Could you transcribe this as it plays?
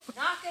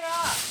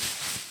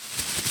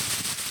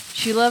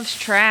She loves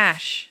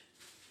trash.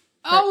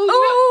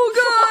 Oh,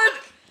 God.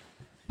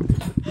 It's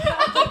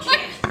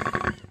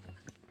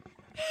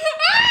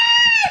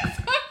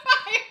on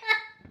fire.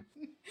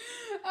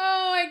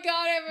 Oh my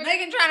God.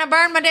 Megan trying to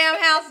burn my damn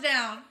house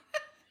down.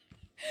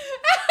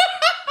 I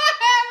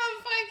have a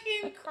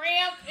fucking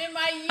cramp in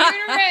my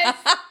uterus.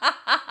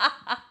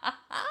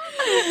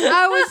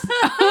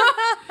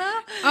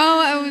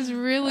 I was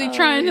really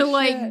trying to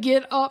like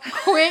get up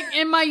quick,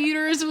 and my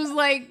uterus was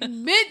like,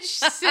 "Bitch,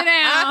 sit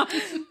down."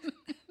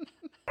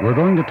 We're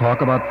going to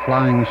talk about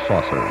flying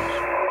saucers.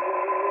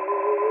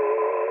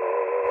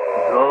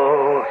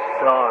 Ghost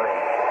story.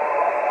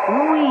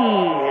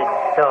 Weird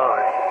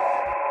story.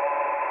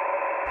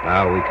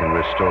 How we can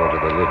restore to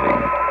the living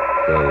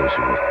those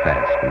who have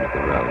passed into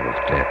the realm of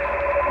death.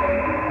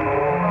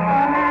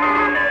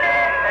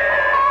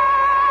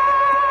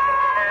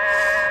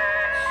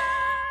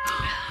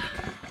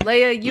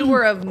 Leia, you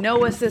were of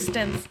no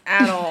assistance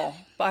at all,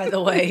 by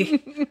the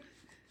way.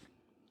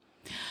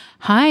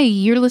 Hi,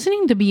 you're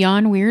listening to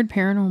Beyond Weird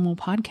Paranormal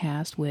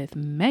Podcast with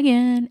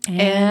Megan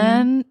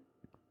And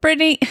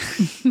Brittany.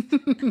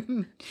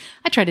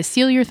 I tried to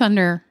steal your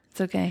thunder.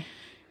 It's okay.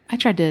 I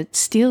tried to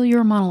steal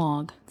your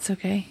monologue. It's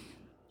okay.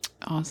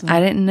 Awesome. I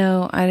didn't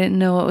know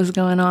what was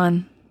going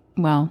on.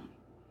 Well,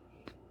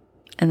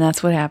 and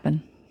that's what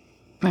happened.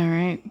 All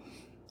right.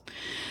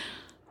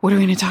 What are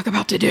we going to talk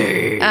about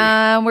today?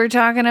 We're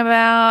talking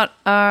about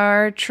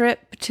our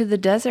trip to the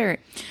desert.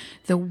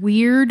 The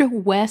weird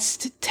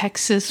West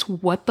Texas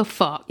what the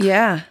fuck.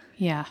 Yeah.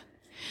 Yeah.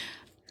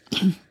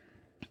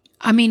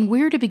 I mean,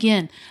 where to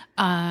begin?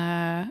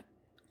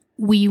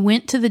 We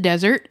went to the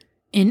desert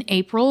in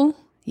April.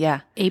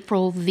 Yeah.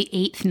 April the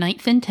 8th,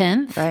 9th, and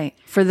 10th. Right.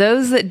 For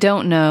those that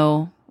don't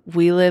know,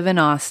 we live in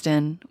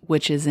Austin,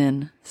 which is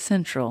in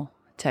Central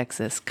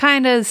Texas.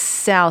 Kind of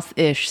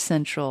south-ish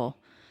Central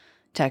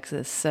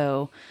Texas.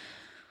 So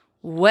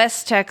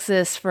West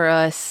Texas for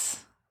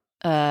us,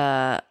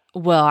 well,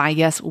 I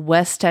guess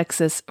West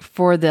Texas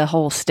for the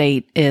whole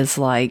state is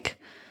like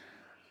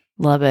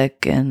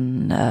Lubbock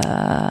and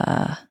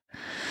I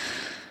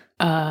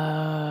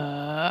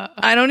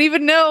don't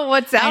even know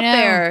what's out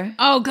there.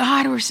 Oh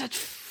God, we're such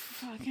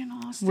fucking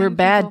Austin. We're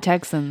bad people.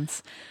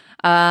 Texans.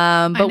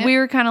 But we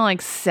were kind of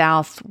like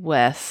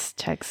Southwest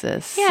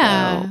Texas.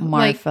 Yeah. So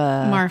Marfa.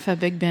 Like Marfa,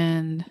 Big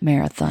Bend.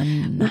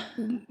 Marathon.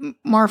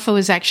 Marfa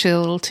was actually a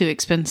little too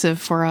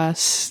expensive for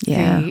us.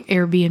 Yeah. The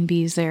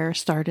Airbnbs there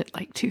start at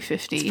like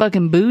 $250. It's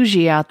fucking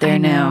bougie out there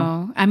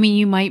now. I mean,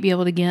 you might be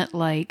able to get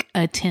like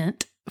a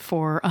tent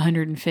for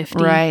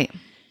 $150. Right.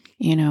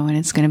 You know, and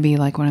it's going to be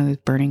like one of those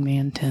Burning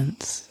Man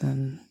tents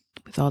and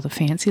with all the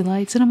fancy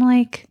lights. And I'm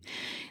like,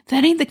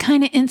 that ain't the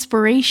kind of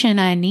inspiration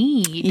I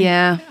need.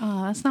 Yeah.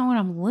 That's not what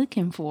I'm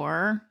looking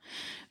for.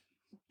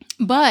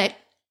 But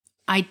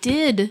I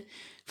did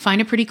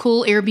find a pretty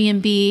cool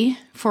Airbnb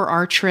for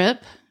our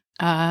trip.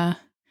 La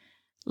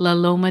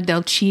Loma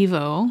del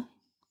Chivo,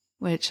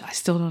 which I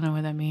still don't know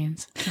what that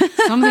means.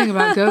 Something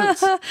about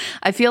goats.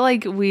 I feel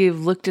like we've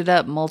looked it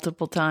up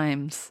multiple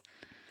times.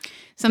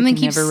 Something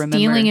keeps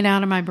stealing it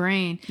out of my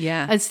brain.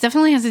 Yeah. It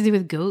definitely has to do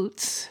with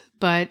goats.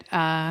 But,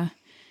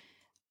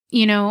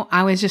 you know,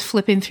 I was just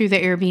flipping through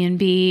the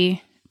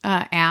Airbnb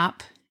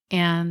app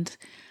and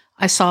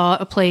I saw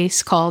a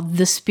place called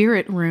The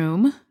Spirit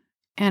Room.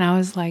 And I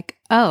was like,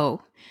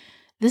 oh,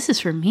 this is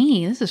for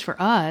me. This is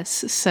for us.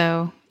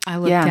 So I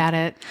looked at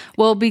it.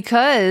 Well,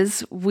 because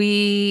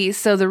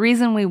so the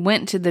reason we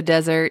went to the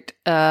desert,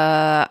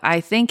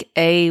 I think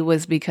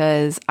was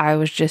because I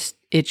was just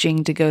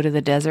itching to go to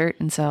the desert.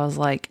 And so I was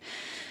like,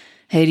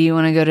 hey, do you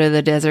want to go to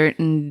the desert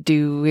and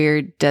do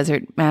weird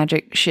desert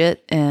magic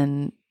shit?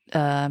 And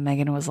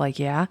Megan was like,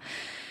 yeah.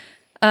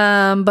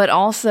 But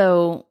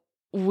also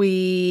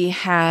we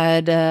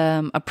had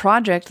a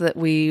project that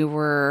we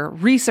were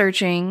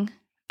researching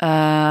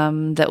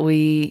that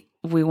we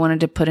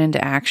wanted to put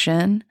into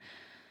action.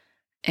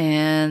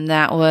 And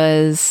that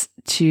was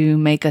to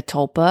make a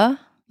tulpa.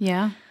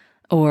 Yeah.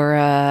 Or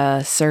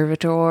a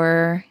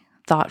servitor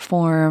thought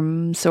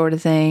form sort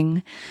of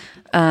thing.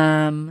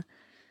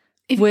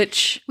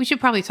 Which we should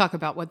probably talk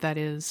about what that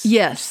is.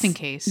 Yes. Just in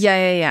case.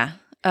 Yeah.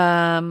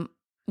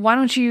 Why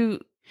don't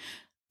you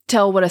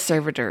tell what a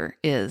servitor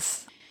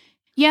is?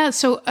 Yeah,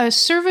 so a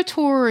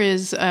servitor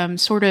is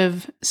sort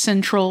of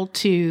central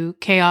to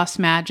chaos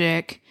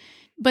magic,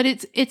 but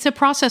it's a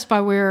process by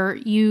where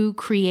you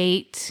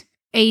create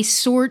a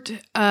sort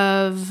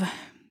of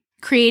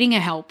creating a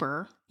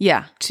helper.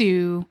 Yeah.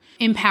 To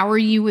empower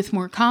you with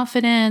more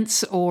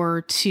confidence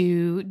or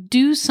to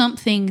do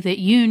something that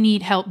you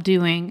need help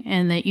doing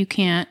and that you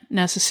can't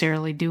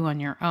necessarily do on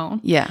your own.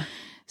 Yeah.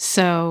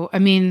 So, I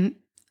mean,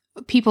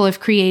 people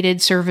have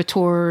created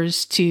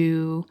servitors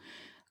to,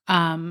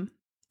 help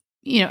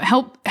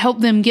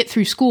them get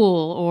through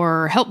school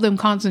or help them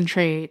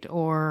concentrate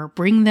or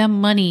bring them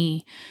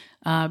money,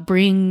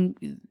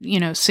 bring,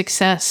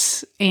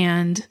 success.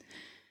 And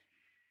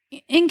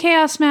in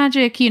chaos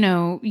magic,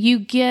 you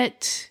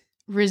get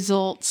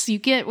results, you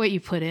get what you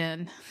put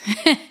in.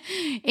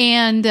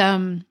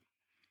 And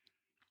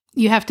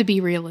you have to be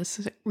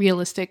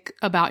realistic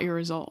about your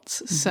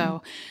results.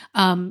 So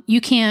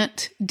you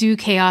can't do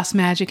chaos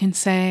magic and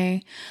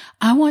say,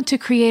 I want to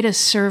create a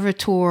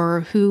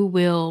servitor who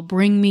will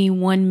bring me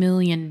 $1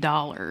 million.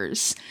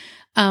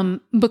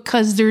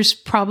 Because there's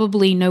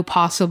probably no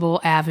possible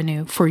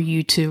avenue for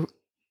you to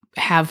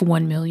have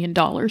 $1 million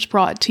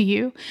brought to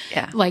you.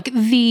 Yeah. Like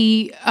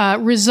the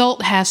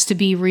result has to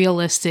be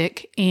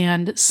realistic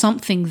and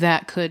something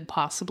that could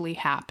possibly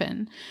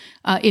happen.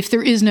 If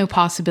there is no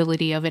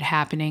possibility of it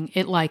happening,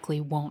 it likely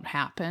won't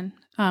happen.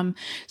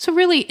 So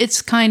really,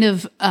 it's kind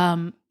of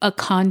a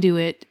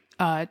conduit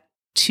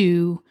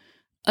to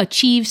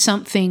achieve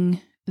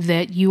something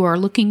that you are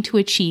looking to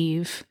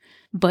achieve,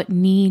 but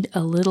need a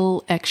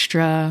little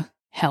extra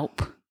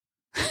help.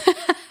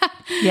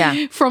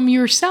 Yeah. From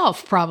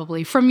yourself,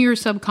 probably from your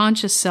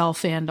subconscious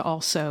self. And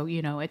also,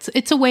 you know,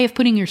 it's a way of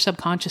putting your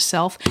subconscious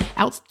self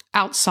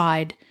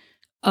outside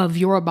of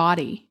your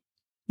body.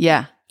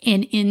 Yeah.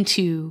 And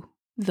into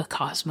the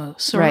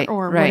cosmos, or, Right,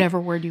 or right. whatever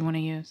word you want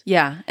to use.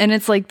 Yeah. And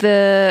it's like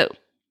the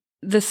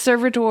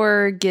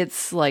servitor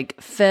gets like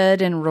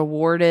fed and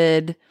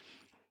rewarded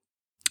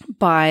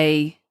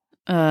by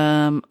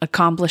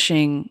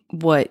accomplishing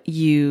what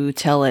you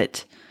tell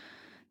it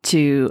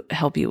to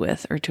help you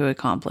with or to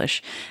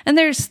accomplish. And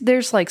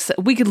there's like,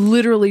 we could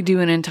literally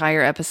do an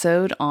entire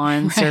episode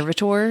on Right.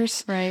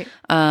 servitors, Right.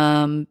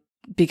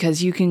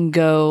 because you can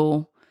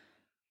go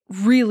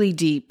really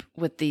deep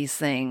with these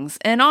things.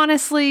 And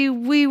honestly,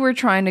 we were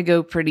trying to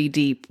go pretty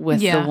deep with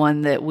Yeah. the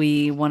one that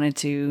we wanted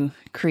to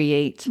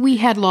create. We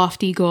had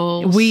lofty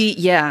goals. We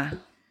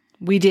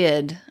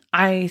did.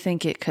 I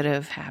think it could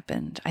have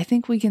happened. I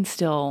think we can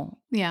still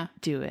Yeah.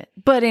 do it.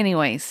 But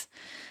anyways,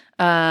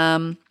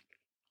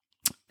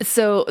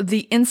 so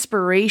the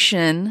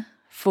inspiration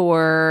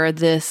for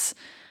this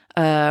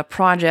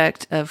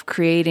project of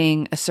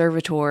creating a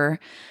servitor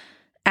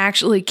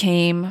actually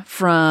came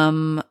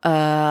from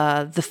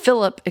the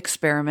Philip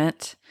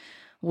experiment,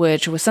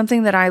 which was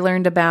something that I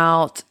learned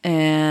about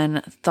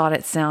and thought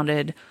it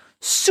sounded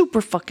super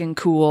fucking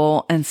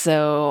cool. And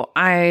so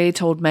I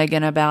told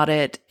Megan about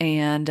it,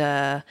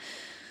 and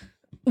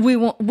we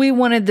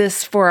wanted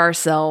this for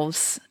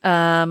ourselves.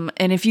 And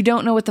if you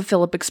don't know what the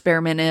Philip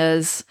experiment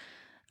is,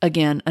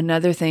 again,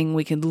 another thing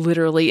we could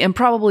literally and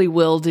probably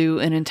will do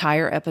an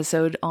entire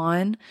episode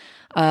on.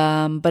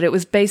 But it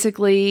was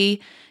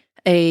basically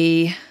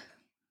a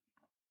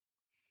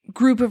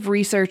group of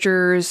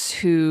researchers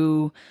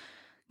who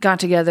got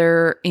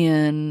together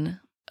in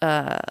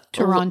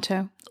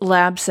Toronto.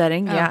 lab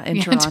setting. Oh, Yeah,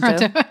 in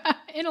Toronto.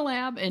 In a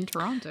lab in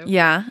Toronto.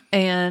 Yeah.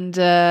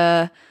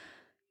 And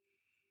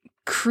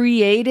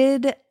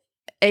created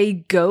a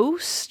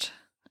ghost.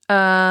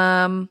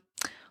 Well,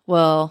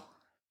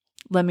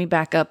 let me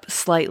back up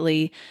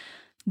slightly.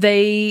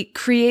 They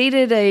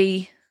created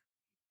a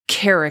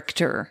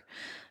character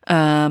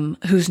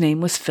whose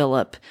name was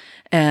Philip,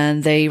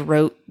 and they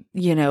wrote,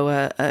 you know,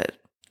 a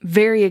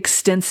very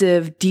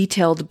extensive,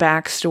 detailed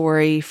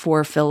backstory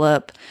for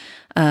Philip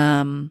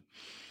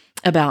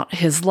about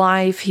his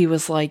life. He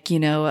was like, you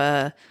know,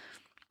 a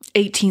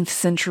 18th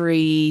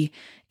century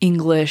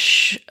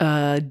English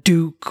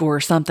duke or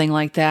something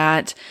like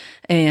that.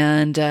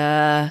 And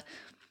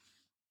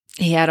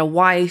he had a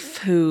wife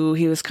who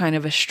he was kind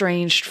of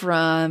estranged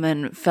from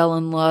and fell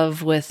in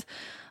love with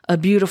a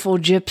beautiful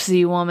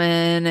gypsy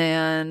woman.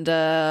 And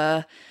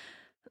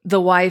the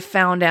wife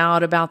found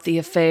out about the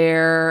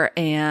affair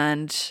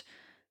and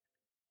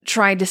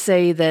tried to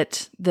say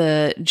that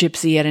the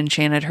gypsy had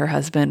enchanted her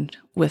husband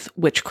with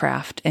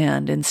witchcraft.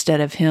 And instead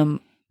of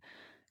him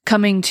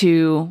coming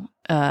to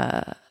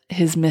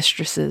his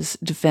mistress's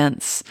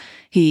defense,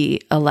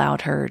 he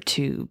allowed her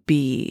to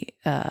be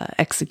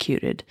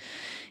executed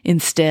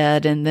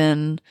instead. And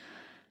then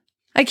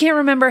I can't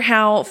remember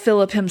how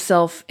Philip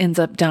himself ends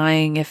up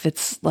dying, if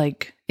it's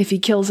like, if he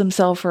kills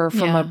himself or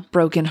from a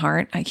broken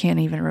heart. I can't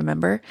even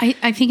remember.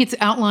 I think it's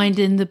outlined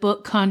in the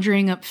book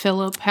Conjuring Up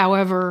Philip.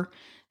 However,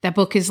 that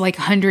book is like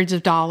hundreds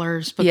of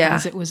dollars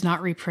because it was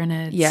not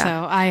reprinted. Yeah.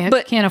 So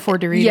I can't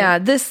afford to read it. Yeah,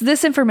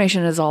 this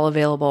information is all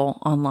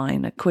available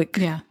online. A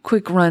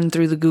quick run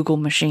through the Google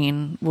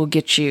machine will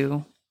get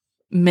you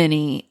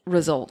many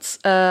results.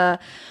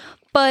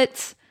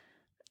 But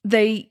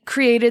they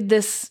created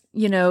this,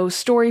 you know,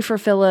 story for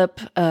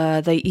Philip.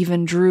 They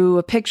even drew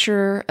a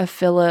picture of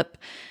Philip.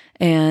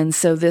 And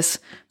so this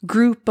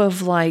group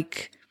of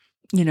like,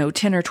 you know,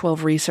 10 or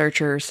 12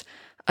 researchers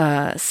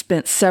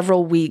spent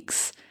several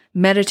weeks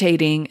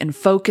meditating and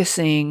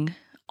focusing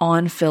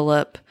on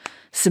Philip,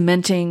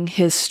 cementing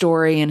his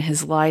story and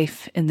his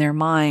life in their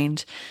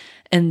mind.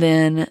 And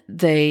then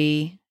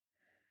they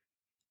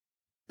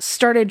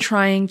started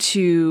trying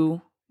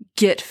to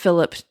get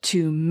Philip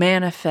to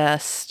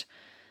manifest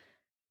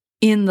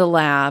in the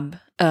lab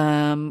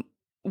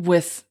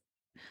with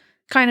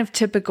kind of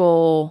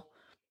typical,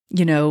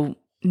 you know,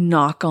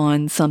 knock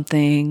on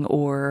something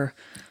or...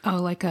 Oh,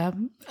 like a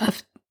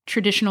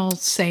traditional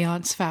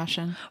seance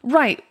fashion.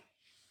 Right.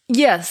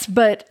 Yes,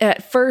 but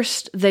at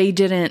first they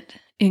didn't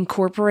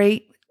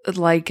incorporate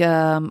like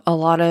a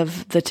lot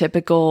of the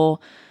typical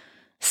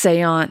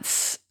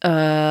seance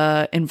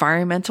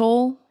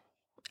environmental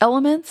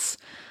elements.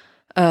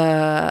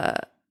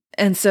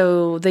 And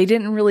so they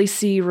didn't really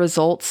see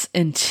results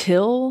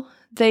until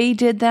they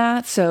did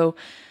that. So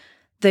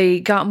they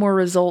got more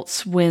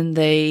results when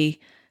they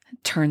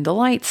turned the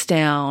lights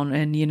down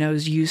and,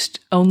 used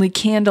only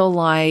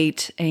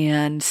candlelight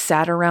and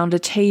sat around a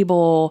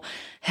table,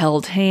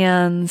 held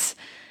hands,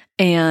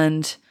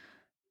 and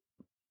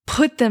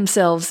put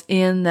themselves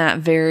in that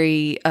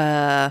very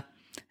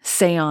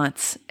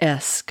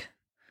seance-esque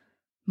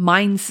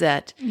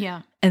mindset.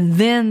 Yeah. And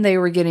then they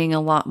were getting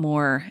a lot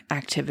more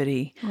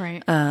activity.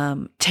 Right.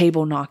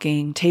 Table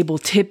knocking, table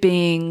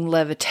tipping,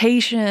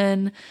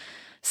 levitation.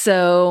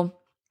 So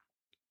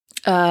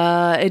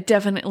it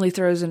definitely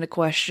throws into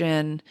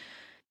question,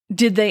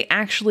 did they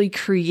actually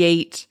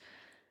create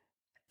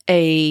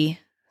a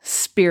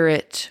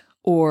spirit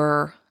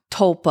or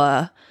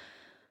tulpa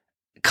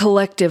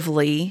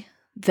collectively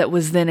that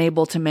was then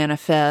able to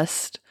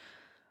manifest?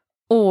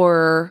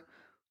 Or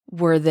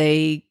were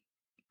they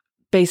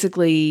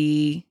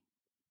basically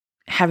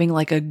having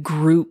like a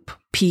group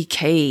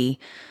PK,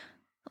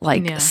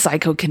 like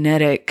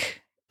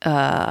psychokinetic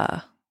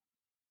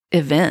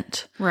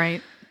event?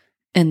 Right.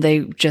 And they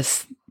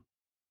just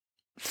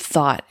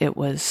thought it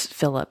was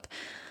Philip.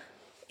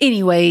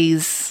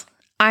 Anyways,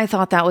 I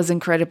thought that was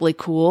incredibly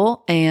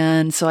cool.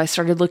 And so I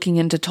started looking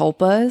into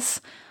tulpas.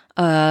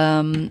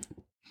 And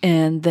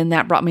then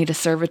that brought me to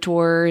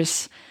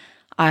servitors.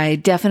 I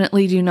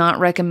definitely do not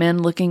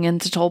recommend looking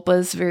into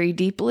tulpas very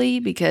deeply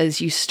because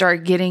you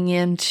start getting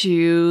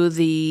into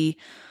the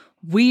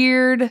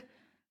weird,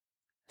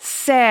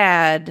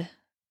 sad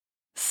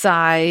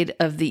side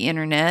of the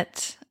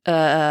internet.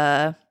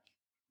 I'm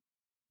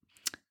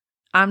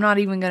not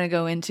even going to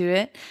go into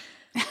it.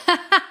 But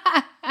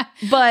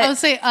I would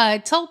say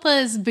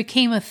tulpas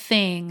became a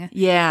thing.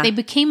 Yeah. They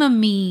became a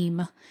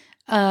meme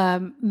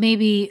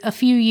maybe a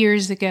few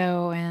years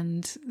ago,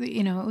 and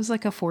it was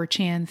like a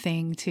 4chan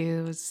thing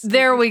too.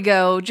 There we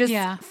go. Just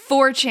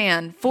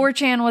 4chan.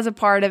 4chan was a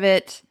part of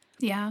it.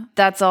 Yeah.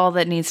 That's all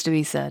that needs to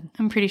be said.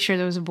 I'm pretty sure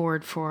there was a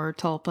board for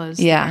tulpas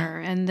there,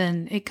 and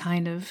then it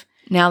kind of...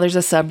 Now there's a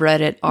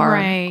subreddit,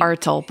 our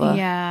tulpa.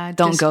 Yeah.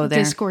 Don't go there.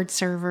 Discord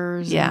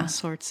servers and all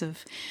sorts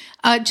of...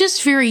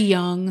 just very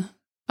young.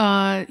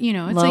 It's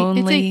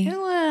lonely.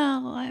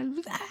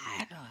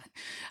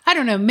 I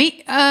don't know.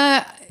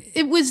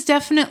 It was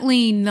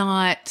definitely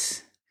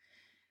not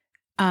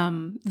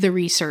the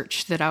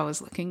research that I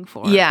was looking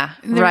for. Yeah,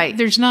 right.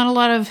 There's not a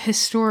lot of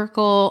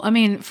historical...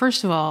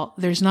 first of all,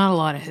 there's not a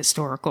lot of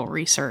historical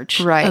research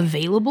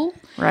available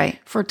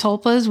for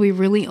tulpas. We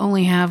really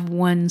only have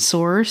one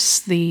source,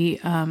 the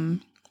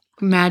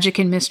Magic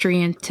and Mystery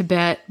in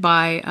Tibet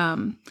by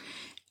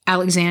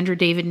Alexandra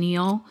David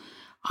Neal.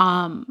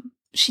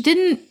 She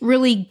didn't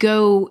really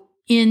go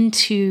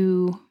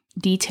into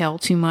detail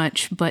too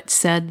much, but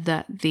said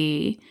that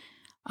the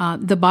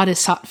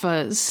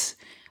bodhisattvas,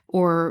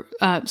 or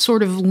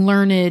sort of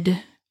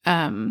learned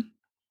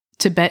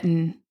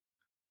Tibetan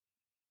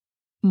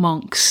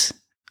monks.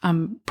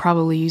 I'm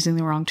probably using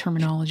the wrong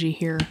terminology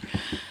here.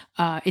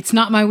 It's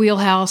not my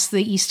wheelhouse,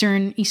 the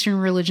Eastern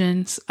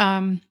religions.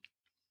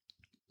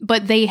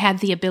 But they had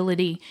the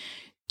ability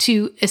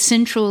to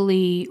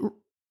essentially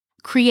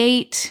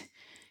create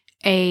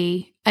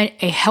a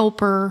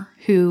helper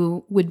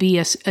who would be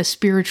a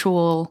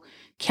spiritual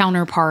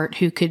counterpart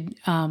who could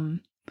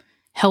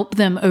help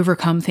them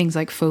overcome things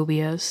like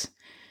phobias.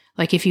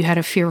 Like if you had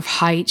a fear of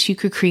heights, you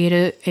could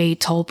create a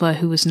tulpa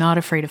who was not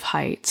afraid of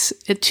heights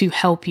to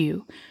help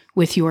you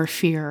with your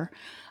fear.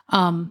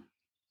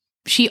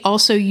 She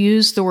also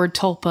used the word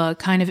tulpa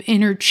kind of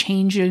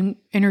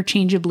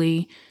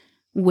interchangeably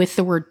with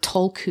the word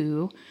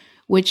tulku,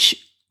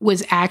 which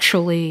was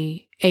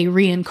actually a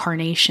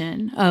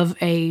reincarnation of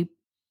a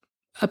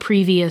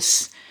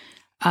previous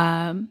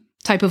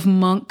type of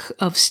monk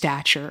of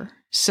stature.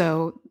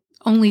 So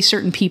only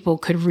certain people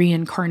could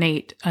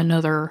reincarnate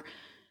another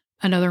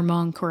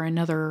monk or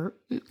another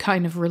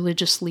kind of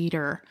religious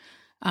leader.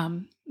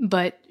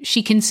 But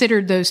she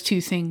considered those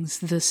two things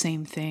the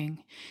same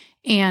thing.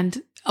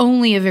 And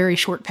only a very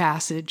short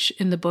passage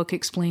in the book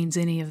explains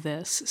any of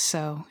this.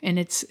 So, and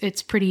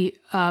it's pretty,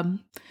 a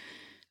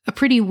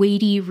pretty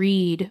weighty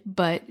read,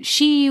 but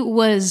she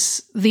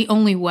was the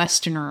only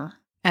Westerner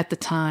at the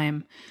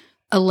time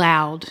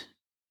allowed.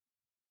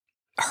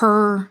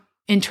 Her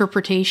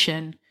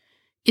interpretation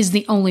is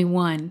the only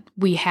one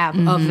we have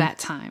of that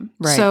time.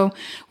 Right. So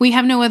we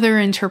have no other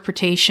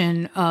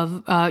interpretation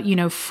of,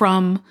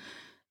 from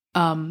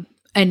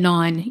a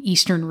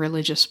non-Eastern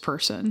religious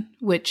person,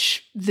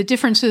 which the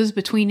differences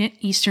between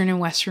Eastern and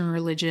Western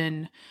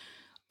religion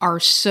are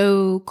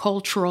so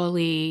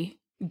culturally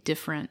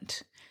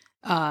different.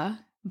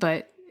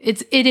 But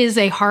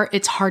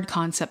it's hard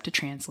concept to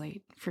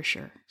translate for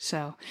sure.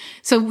 So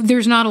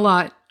there's not a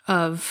lot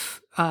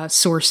of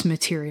source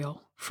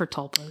material for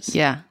tulpas.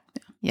 Yeah.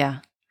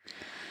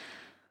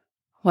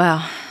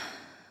 Wow.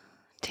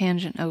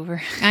 Tangent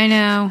over. I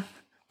know.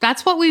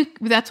 That's what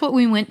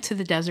we went to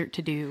the desert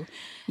to do.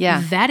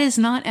 Yeah. That is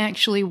not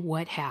actually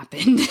what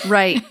happened.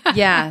 Right.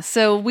 Yeah.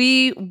 So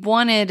we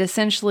wanted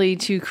essentially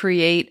to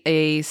create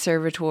a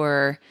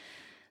servitor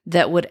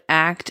that would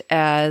act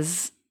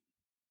as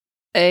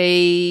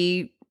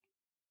a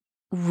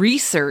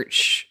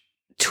research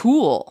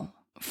tool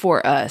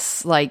for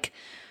us. Like,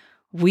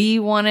 we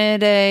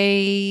wanted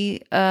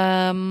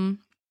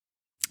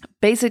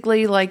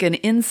basically like an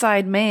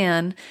inside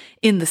man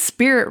in the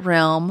spirit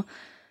realm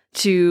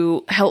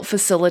to help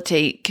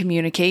facilitate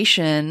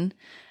communication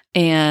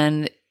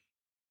and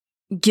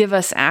give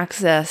us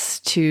access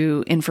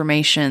to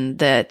information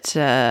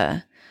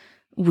that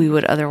we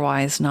would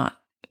otherwise not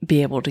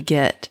be able to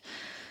get.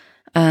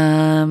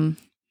 But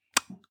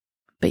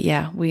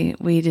yeah,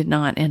 we did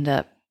not end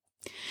up.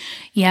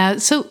 Yeah,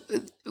 so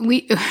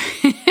we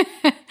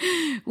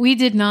we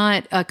did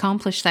not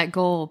accomplish that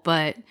goal,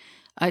 but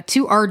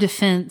to our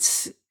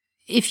defense,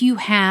 if you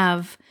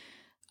have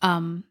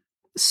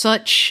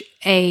such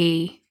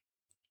a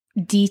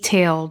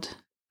detailed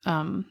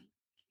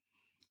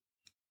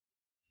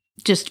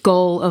just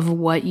goal of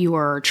what you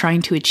are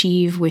trying to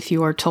achieve with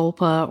your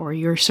tulpa or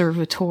your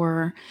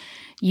servitor,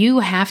 you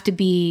have to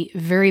be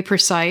very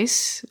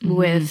precise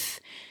with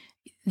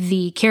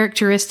the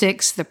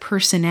characteristics, the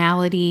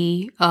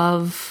personality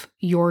of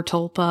your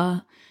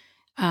tulpa,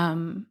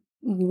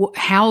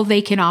 how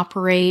they can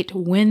operate,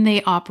 when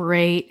they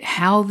operate,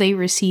 how they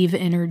receive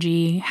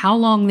energy, how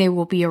long they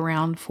will be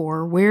around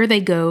for, where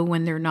they go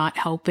when they're not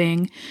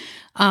helping.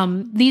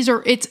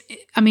 It's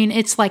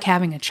like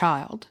having a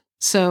child.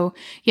 So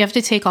you have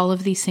to take all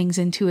of these things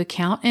into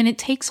account, and it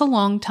takes a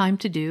long time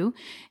to do.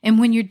 And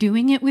when you're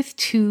doing it with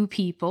two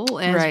people,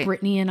 as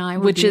Brittany and I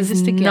were doing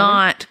this together, which is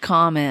not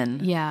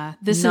common. Yeah,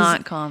 this is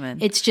not common.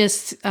 It's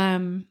just,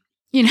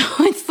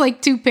 it's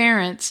like two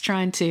parents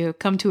trying to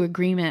come to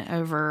agreement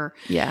over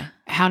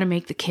how to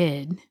make the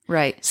kid.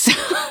 Right.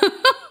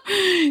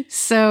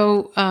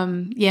 So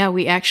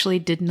we actually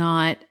did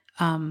not.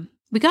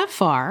 We got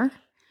far.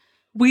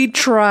 We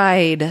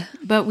tried,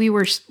 but we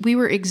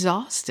were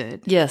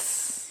exhausted.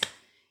 Yes.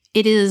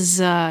 It is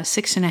a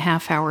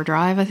 6.5 hour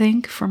drive, I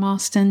think, from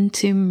Austin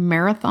to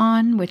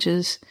Marathon, which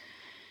is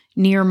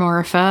near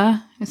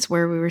Marfa. It's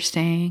where we were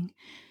staying.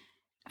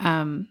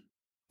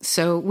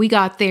 So we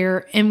got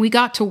there and we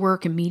got to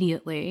work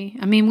immediately.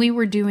 I mean, we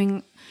were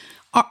doing.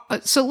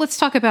 So let's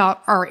talk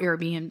about our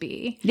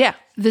Airbnb. Yeah,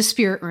 the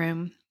Spirit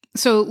Room.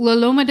 So La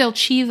Loma del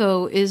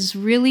Chivo is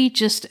really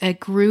just a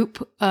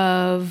group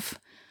of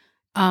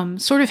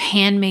sort of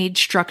handmade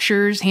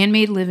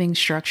living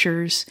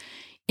structures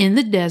in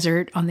the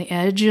desert on the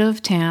edge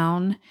of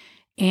town.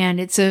 And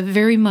it's a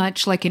very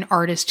much like an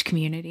artist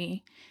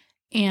community.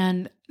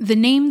 And the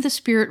name The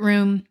Spirit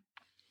Room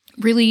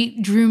really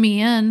drew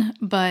me in,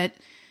 but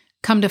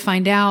come to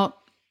find out,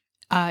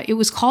 it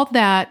was called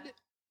that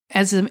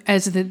as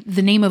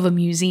the name of a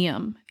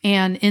museum.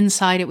 And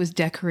inside it was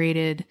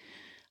decorated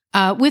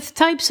with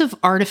types of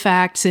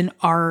artifacts and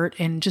art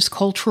and just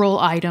cultural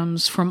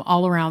items from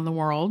all around the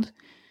world.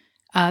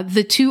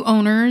 The two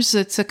owners,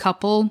 it's a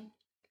couple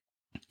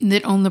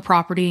that own the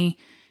property,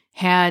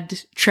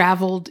 had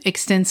traveled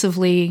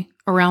extensively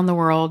around the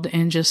world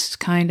and just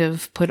kind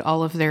of put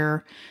all of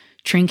their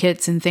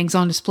trinkets and things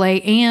on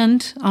display.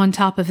 And on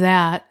top of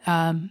that,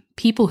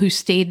 people who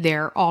stayed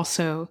there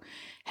also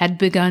had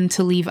begun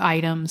to leave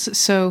items.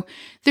 So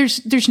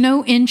there's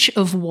no inch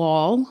of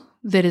wall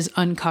that is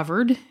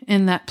uncovered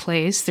in that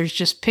place. There's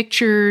just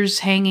pictures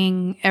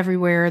hanging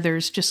everywhere.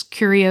 There's just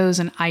curios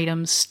and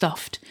items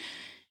stuffed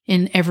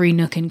in every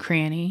nook and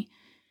cranny.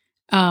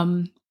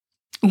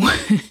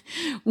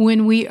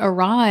 When we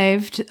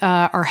arrived,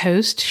 our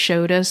host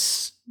showed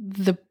us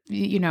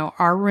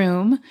our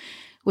room,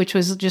 which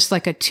was just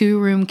like a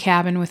 2-room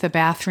cabin with a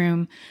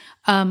bathroom.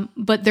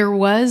 But there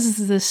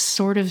was this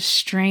sort of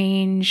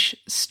strange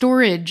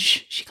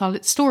storage. She called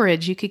it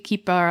storage. We could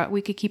keep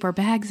our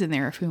bags in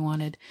there if we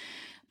wanted,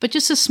 but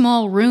just a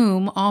small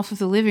room off of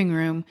the living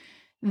room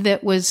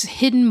that was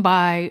hidden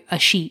by a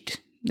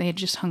sheet. They had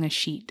just hung a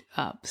sheet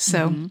up.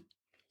 So,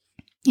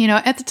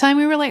 at the time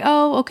we were like,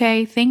 oh,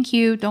 okay, thank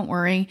you. Don't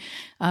worry.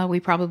 We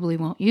probably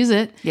won't use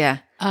it. Yeah.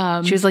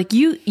 She was like,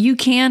 you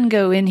can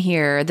go in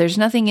here. There's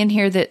nothing in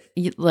here that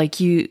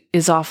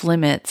is off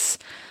limits.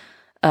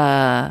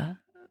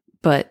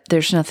 But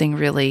there's nothing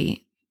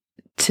really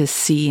to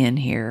see in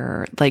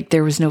here. Like,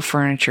 there was no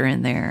furniture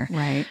in there.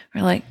 Right.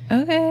 We're like,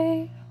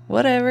 okay,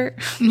 whatever.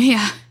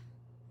 Yeah.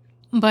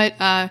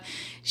 But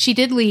she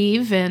did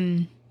leave,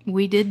 and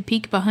we did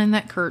peek behind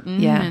that curtain.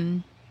 Yeah.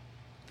 And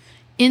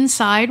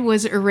inside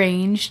was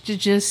arranged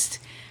just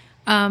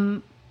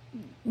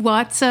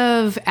lots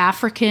of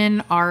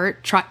African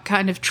art,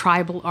 kind of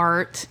tribal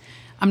art.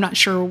 I'm not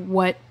sure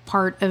what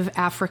part of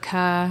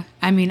Africa.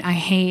 I mean, I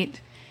hate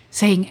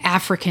saying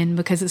African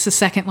because it's the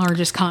second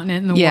largest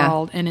continent in the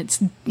world, and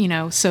it's,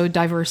 so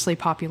diversely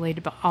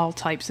populated by all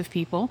types of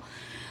people.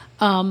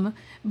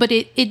 But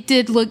it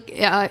did look,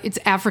 it's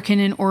African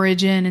in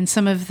origin, and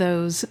some of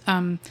those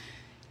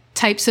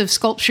types of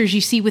sculptures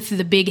you see with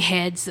the big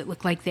heads that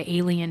look like the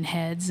alien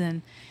heads,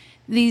 and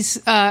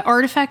these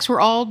artifacts were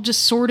all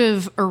just sort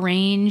of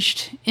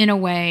arranged in a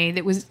way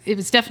that was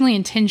definitely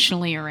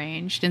intentionally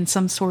arranged in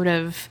some sort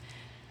of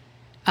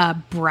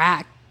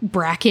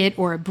bracket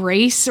or a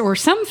brace or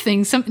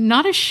something,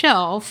 not a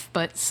shelf,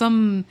 but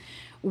some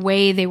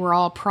way they were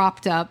all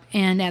propped up.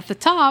 And at the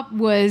top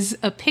was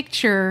a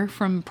picture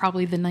from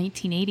probably the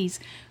 1980s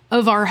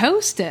of our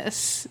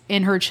hostess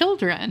and her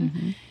children.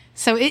 Mm-hmm.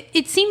 So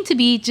it seemed to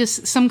be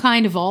just some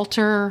kind of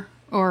altar,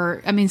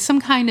 or, I mean,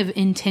 some kind of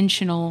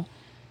intentional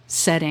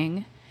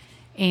setting.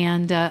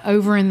 And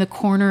over in the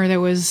corner,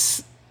 there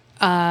was,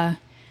 I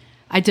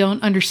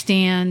don't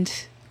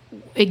understand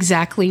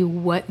exactly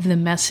what the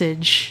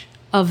message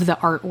of the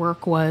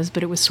artwork was,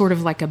 but it was sort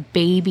of like a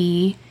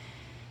baby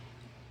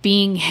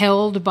being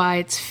held by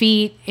its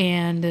feet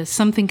and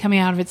something coming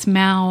out of its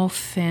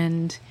mouth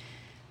and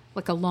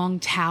like a long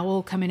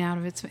towel coming out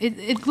of its.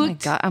 It looked. Oh my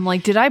God. I'm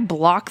like, did I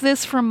block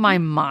this from my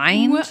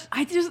mind? Well,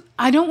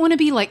 I don't want to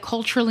be like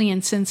culturally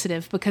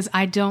insensitive because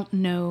I don't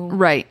know,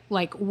 right?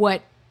 Like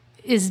what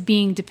is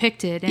being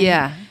depicted. And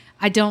yeah,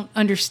 I don't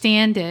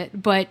understand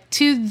it. But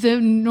to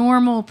the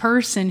normal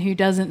person who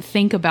doesn't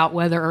think about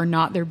whether or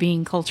not they're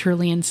being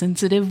culturally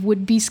insensitive,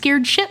 would be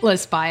scared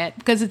shitless by it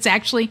because it's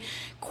actually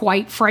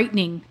quite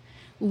frightening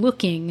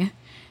looking.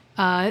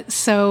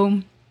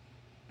 So.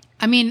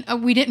 I mean,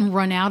 we didn't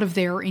run out of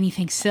there or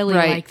anything silly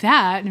like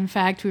that. In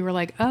fact, we were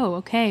like, oh,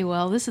 okay,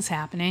 well, this is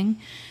happening.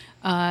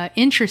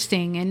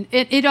 Interesting. And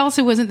it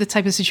also wasn't the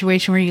type of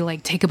situation where you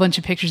like take a bunch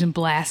of pictures and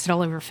blast it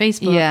all over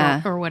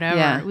Facebook or whatever.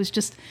 Yeah. It was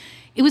just,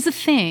 it was a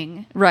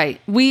thing.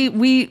 Right.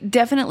 We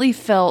definitely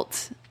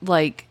felt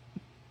like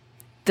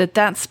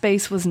that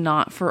space was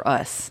not for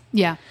us.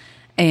 Yeah.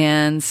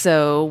 And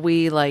so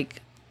we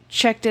like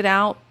checked it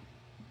out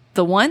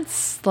the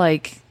once,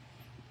 like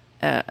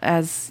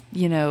as,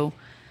 you know,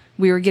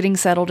 we were getting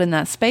settled in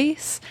that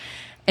space,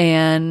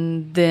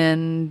 and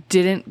then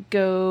didn't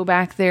go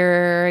back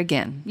there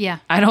again. Yeah.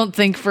 I don't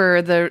think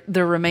for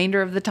the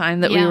remainder of the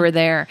time that we were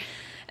there.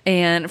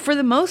 And for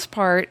the most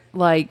part,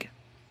 like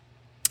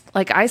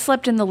I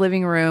slept in the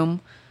living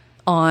room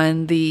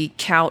on the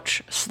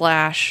couch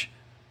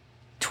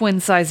 / twin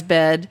size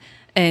bed,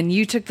 and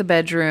you took the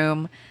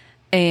bedroom.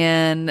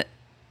 And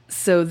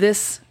so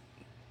this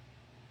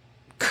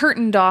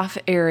curtained off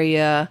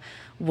area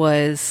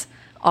was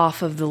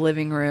off of the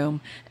living room,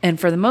 and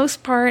for the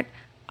most part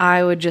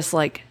I would just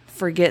like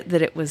forget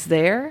that it was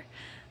there,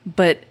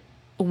 but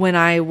when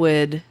I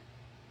would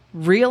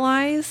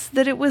realize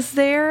that it was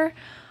there,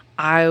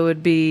 I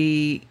would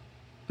be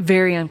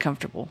very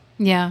uncomfortable.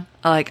 Yeah.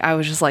 Like I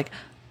was just like,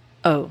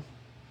 oh,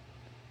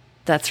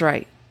 that's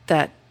right,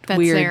 that's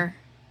weird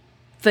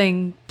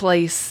there.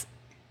 Place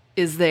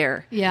is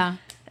there. Yeah.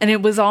 And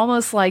it was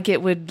almost like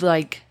it would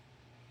like,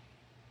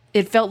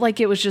 it felt like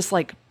it was just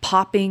like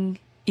popping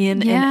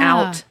in and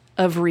out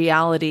of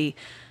reality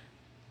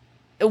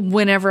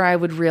whenever I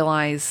would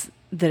realize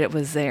that it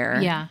was there.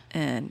 Yeah.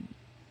 And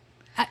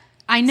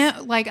I know,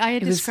 like I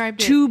had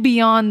described it. Too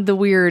beyond the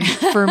weird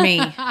for me.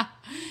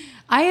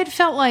 I had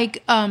felt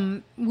like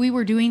we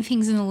were doing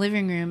things in the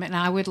living room, and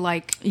I would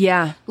like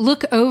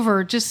look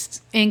over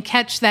just and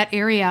catch that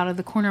area out of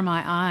the corner of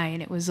my eye,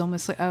 and it was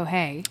almost like, oh,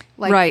 hey.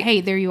 Like,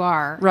 hey, there you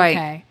are. Right.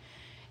 Okay.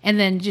 And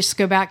then just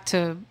go back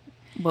to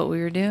what we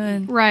were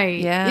doing. Right.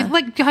 Yeah. It,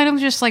 like kind of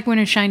just like when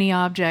a shiny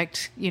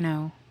object, you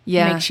know,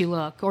 makes you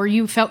look, or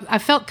I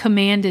felt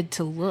commanded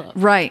to look.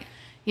 Right.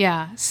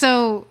 Yeah.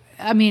 So,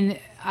 I mean,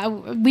 I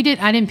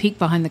didn't peek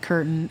behind the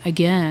curtain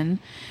again.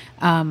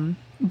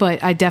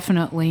 But I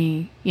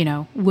definitely, you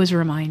know, was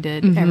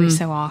reminded every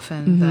so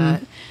often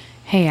that,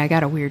 hey, I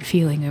got a weird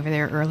feeling over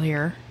there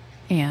earlier,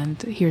 and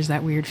here's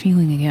that weird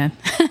feeling again.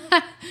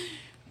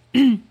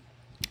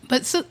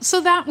 But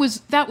so that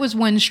was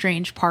one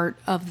strange part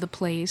of the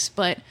place.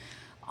 But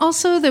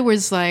also there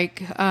was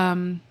like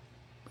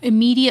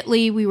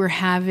immediately we were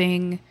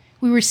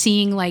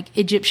seeing like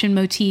Egyptian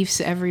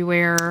motifs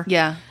everywhere.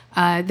 Yeah.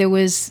 There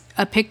was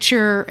a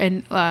picture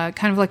and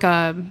kind of like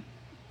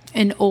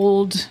an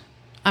old,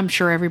 I'm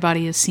sure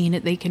everybody has seen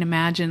it. They can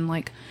imagine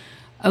like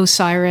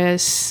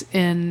Osiris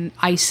and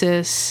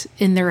Isis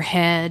in their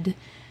head.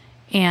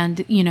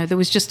 And, you know, there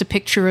was just a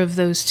picture of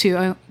those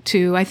two.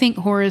 I think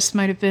Horus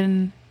might have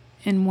been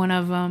in one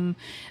of them.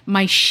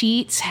 My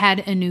sheets had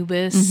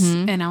Anubis,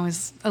 and I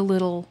was a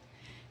little...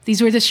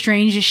 These were the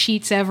strangest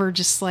sheets ever,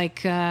 just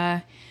like...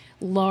 the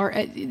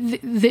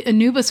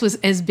Anubis was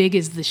as big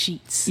as the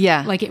sheets.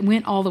 Yeah. Like, it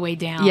went all the way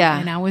down. Yeah.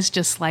 And I was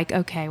just like,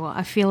 okay, well,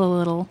 I feel a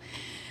little...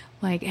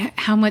 Like,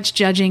 how much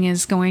judging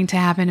is going to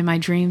happen in my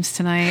dreams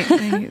tonight?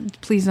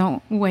 Please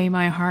don't weigh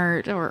my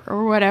heart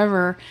or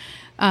whatever.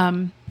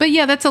 But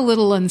yeah, that's a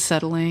little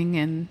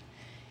unsettling.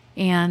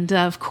 And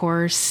of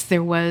course,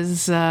 there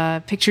was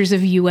pictures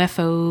of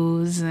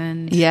UFOs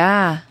and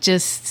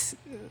just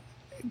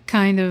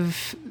kind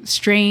of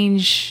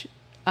strange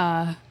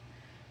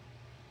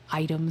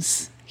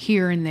items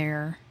here and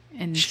there.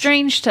 And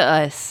strange to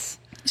us.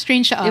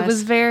 It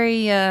was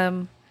very...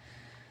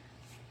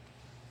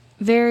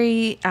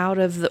 very out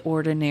of the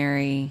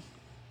ordinary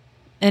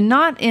And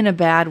not in a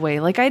bad way.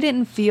 Like, I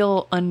didn't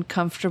feel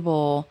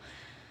uncomfortable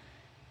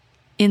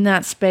in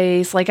that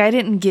space. Like, I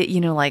didn't get,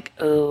 like,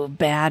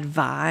 bad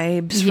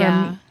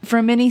vibes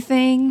from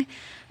anything,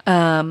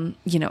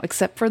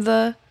 except for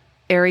the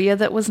area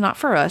that was not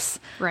for us.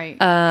 Right.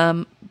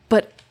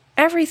 But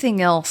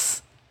everything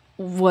else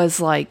was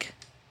like,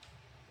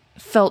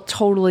 felt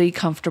totally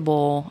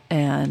comfortable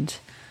and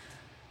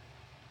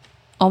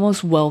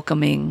almost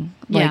welcoming.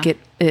 Like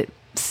it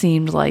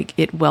seemed like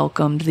it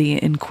welcomed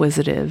the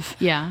inquisitive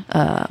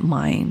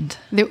mind.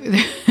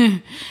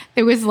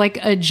 There was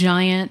like a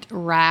giant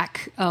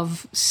rack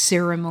of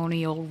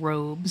ceremonial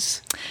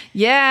robes.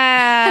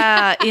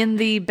 Yeah, in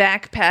the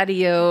back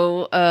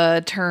patio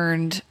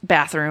turned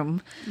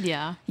bathroom.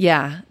 Yeah.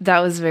 Yeah, that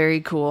was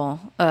very cool.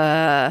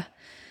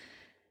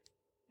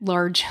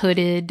 Large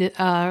hooded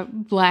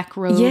black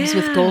robes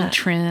with gold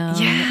trim.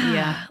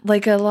 Yeah.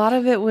 Like a lot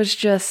of it was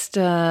just,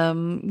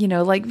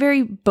 like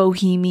very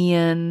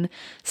bohemian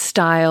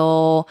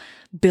style,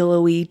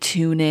 billowy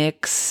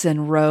tunics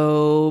and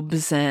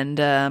robes. And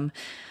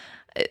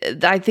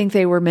I think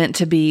they were meant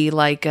to be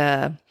like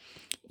a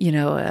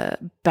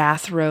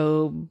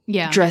bathrobe,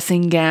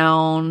 dressing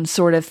gown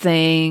sort of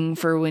thing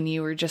for when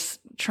you were just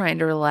trying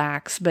to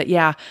relax. But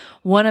yeah,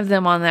 one of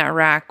them on that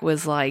rack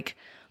was like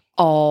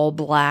all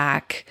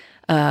black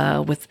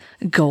with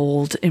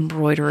gold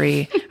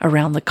embroidery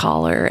around the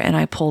collar. And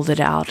I pulled it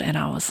out and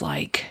I was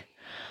like,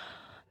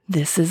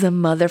 this is a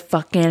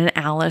motherfucking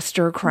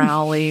Aleister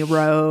Crowley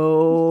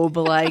robe.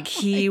 Like,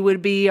 he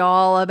would be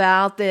all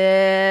about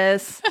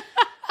this.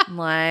 I'm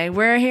like,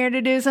 we're here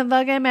to do some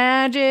fucking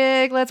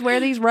magic. Let's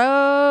wear these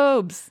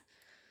robes.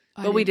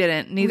 But we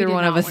didn't. Neither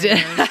one of us did.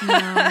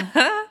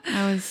 I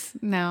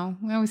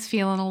was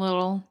feeling a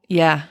little.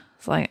 Yeah.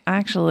 It's like,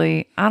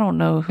 actually, I don't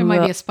know who might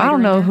be a else, spider I don't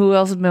in know there. who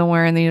else has been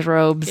wearing these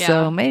robes, Yeah.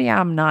 so maybe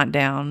I'm not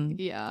down.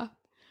 Yeah.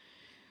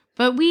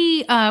 But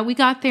we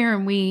got there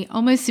and we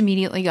almost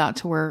immediately got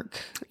to work.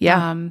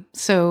 Yeah. We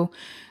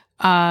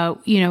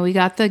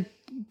got the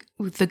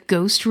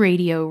Ghost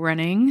Radio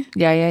running.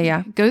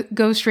 Yeah.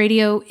 Ghost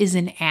Radio is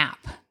an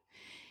app.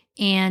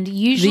 And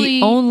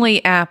usually The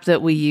only app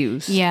that we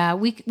use. Yeah,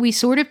 we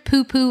sort of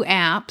poo-poo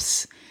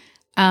apps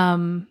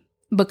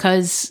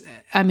because,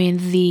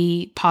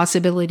 the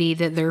possibility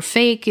that they're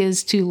fake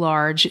is too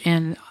large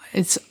and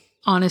it's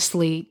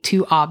honestly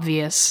too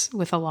obvious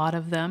with a lot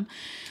of them.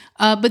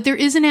 But there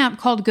is an app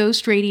called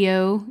Ghost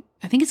Radio.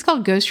 I think it's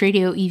called Ghost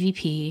Radio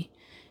EVP.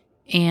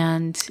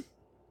 And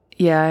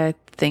Yeah, I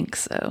think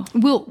so.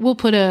 we'll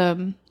put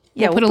a...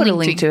 We'll put a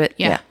link to it.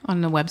 Yeah.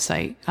 On the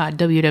website,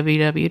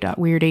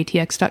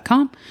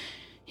 www.weirdatx.com.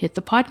 Hit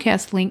the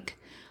podcast link.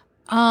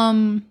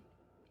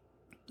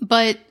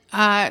 But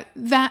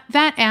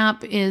that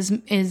app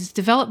is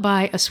developed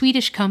by a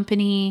Swedish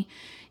company.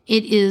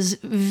 It is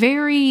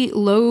very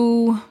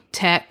low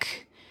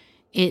tech.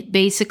 It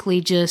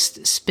basically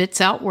just spits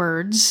out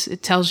words.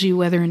 It tells you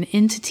whether an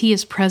entity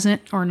is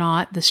present or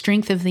not, the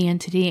strength of the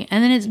entity,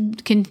 and then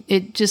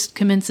it just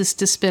commences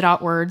to spit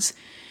out words.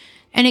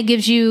 And it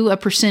gives you a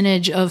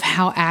percentage of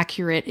how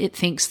accurate it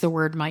thinks the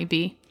word might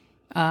be.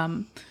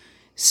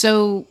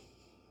 So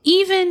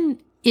even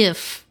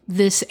if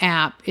this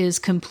app is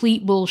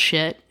complete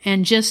bullshit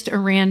and just a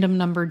random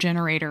number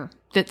generator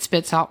that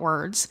spits out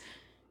words,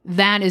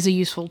 that is a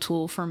useful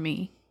tool for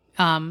me.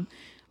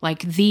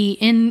 Like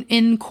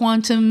in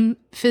quantum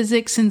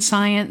physics and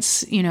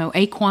science,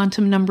 a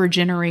quantum number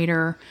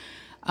generator,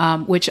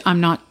 which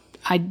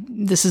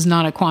this is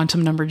not a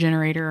quantum number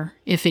generator.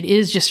 If it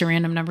is just a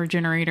random number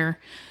generator.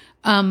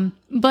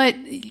 But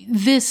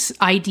this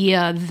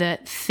idea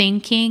that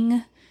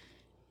thinking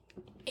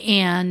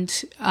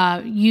and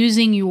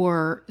using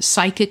your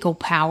psychical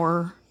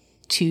power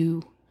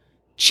to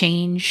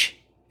change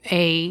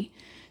the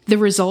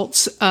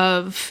results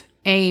of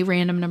a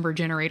random number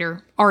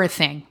generator are a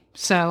thing.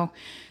 So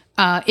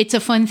it's a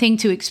fun thing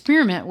to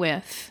experiment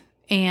with.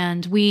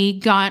 And we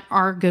got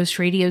our ghost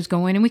radios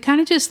going and we kind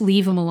of just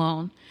leave them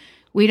alone.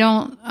 We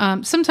don't,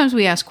 sometimes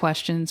we ask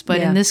questions,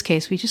 but in this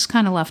case, we just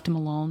kind of left them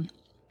alone.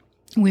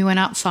 We went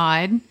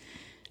outside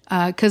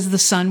because the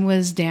sun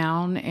was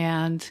down,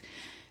 and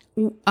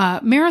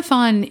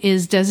Marathon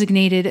is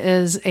designated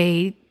as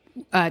a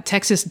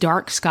Texas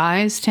dark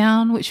skies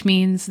town, which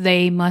means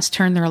they must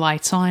turn their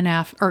lights on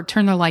or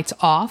turn their lights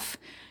off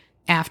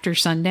after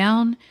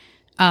sundown.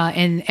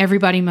 And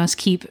everybody must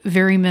keep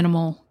very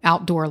minimal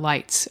outdoor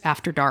lights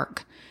after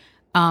dark.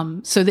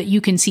 So that you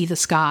can see the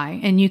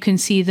sky and you can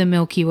see the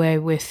Milky Way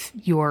with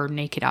your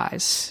naked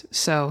eyes.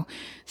 So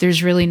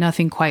there's really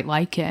nothing quite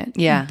like it.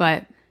 Yeah.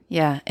 But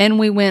yeah. And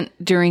we went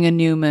during a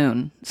new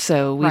moon,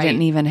 so we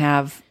didn't even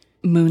have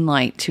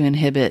moonlight to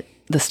inhibit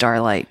the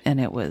starlight, and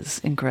it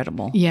was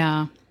incredible.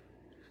 Yeah.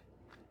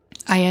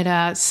 I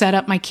had set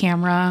up my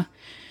camera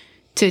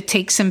to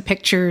take some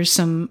pictures,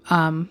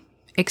 some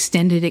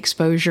extended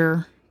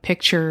exposure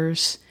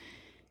pictures.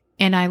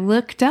 And I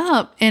looked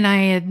up and I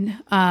had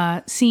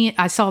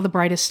I saw the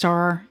brightest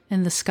star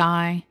in the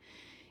sky.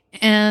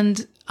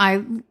 And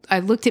I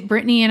looked at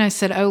Brittany and I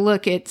said, "Oh,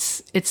 look,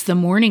 it's the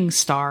Morning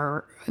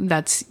Star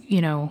that's,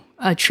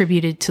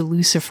 attributed to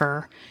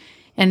Lucifer."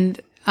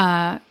 And,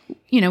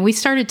 we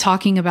started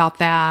talking about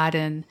that,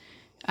 and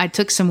I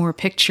took some more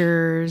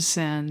pictures,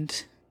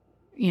 and,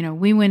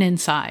 we went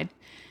inside.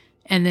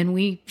 And then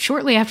we,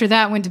 shortly after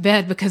that, went to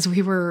bed because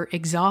we were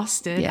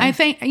exhausted. Yeah. I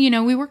think,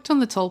 we worked on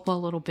the tulpa a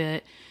little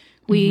bit.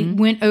 We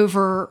went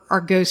over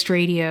our ghost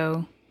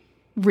radio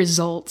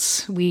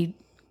results. We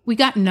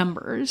got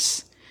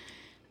numbers,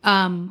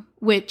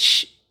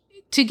 which,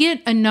 to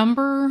get a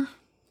number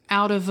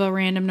out of a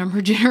random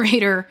number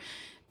generator,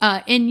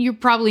 and you're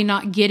probably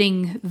not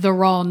getting the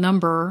raw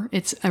number.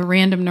 It's a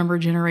random number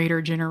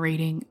generator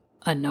generating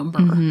a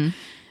number.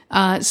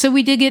 So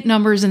we did get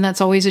numbers, and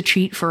that's always a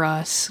treat for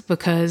us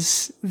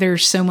because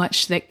there's so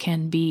much that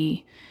can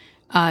be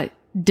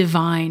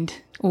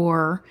divined,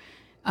 or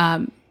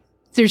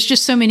there's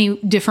just so many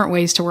different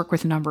ways to work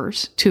with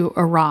numbers to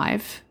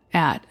arrive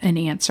at an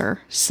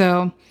answer.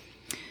 So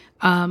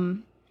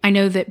I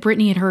know that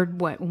Brittany had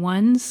heard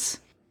ones?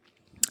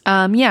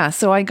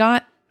 So I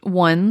got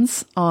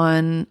ones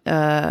on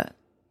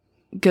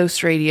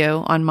Ghost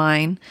Radio on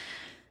mine,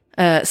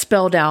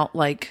 spelled out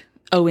like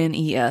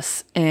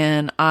ONES,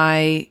 and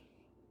I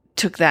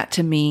took that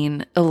to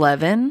mean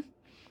 11.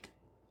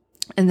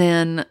 And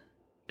then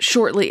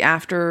shortly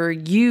after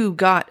you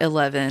got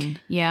 11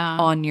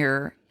 on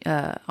your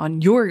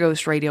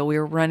Ghost Radio, we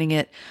were running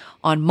it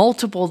on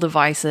multiple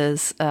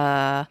devices,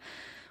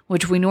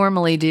 which we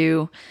normally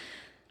do.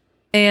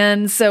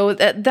 And so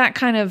that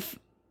kind of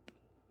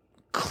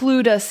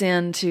clued us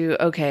into,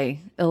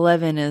 okay,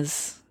 11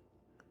 is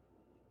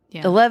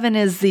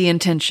the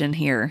intention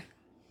here.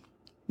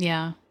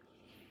 Yeah.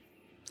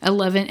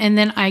 11. And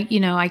then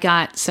I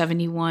got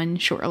 71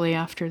 shortly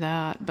after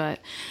that, but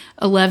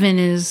 11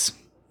 is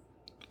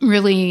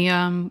really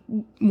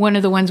one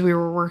of the ones we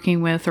were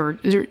working with, or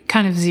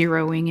kind of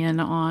zeroing in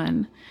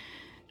on.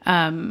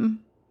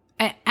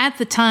 At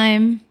the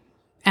time,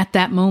 at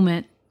that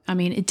moment,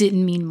 it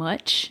didn't mean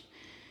much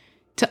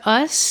to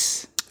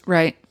us.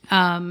 Right.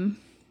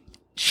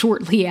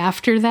 Shortly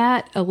after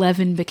that,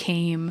 11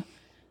 became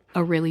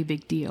a really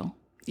big deal.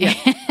 Yeah.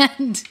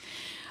 And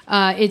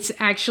it's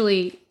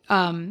actually,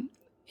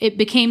 it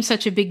became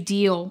such a big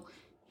deal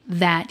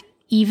that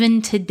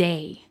even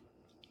today,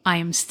 I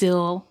am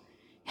still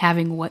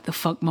having what the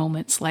fuck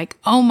moments like,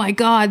 oh my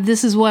God,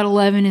 this is what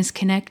 11 is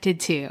connected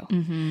to.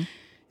 Mm-hmm.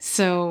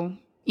 So,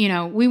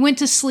 we went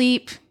to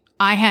sleep.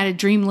 I had a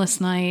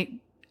dreamless night.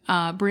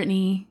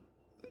 Brittany,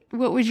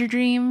 what was your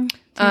dream?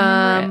 Do you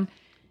remember it?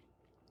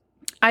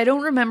 I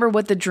don't remember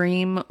what the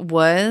dream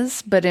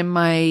was, but in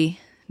my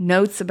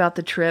notes about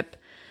the trip,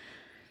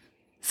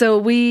 so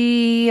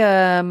we,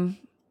 in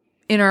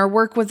our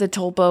work with the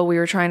tulpa, we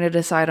were trying to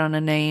decide on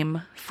a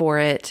name for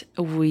it.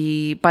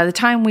 By the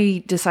time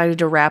we decided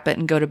to wrap it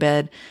and go to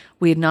bed,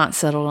 we had not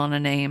settled on a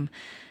name.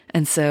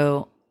 And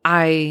so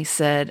I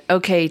said,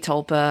 okay,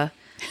 tulpa,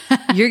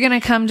 you're going to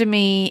come to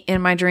me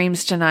in my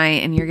dreams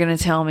tonight, and you're going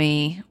to tell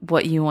me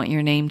what you want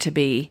your name to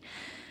be.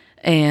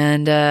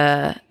 And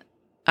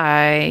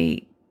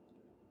I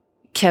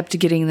kept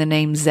getting the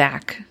name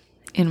Zach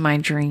in my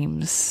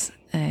dreams.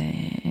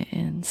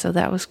 And so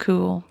that was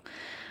cool.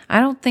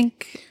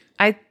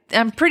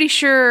 I'm pretty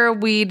sure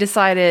we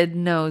decided,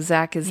 no,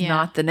 Zach is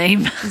not the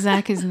name.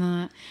 Zach is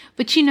not.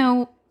 But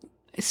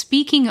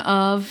speaking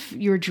of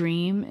your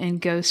dream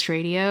and Ghost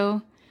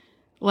Radio,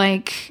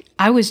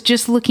 I was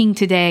just looking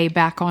today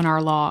back on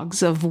our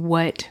logs of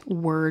what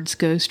words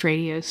Ghost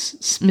Radio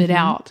spit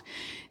out.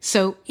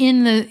 So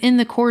in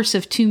the course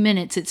of 2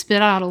 minutes, it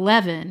spit out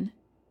 11,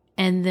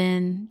 and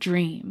then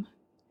dream.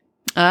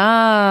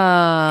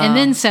 And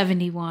then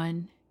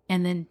 71,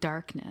 and then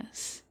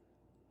darkness.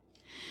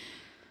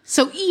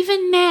 So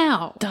even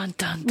now, dun,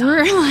 dun,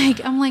 dun.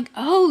 I'm like,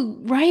 oh,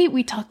 right.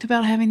 We talked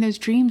about having those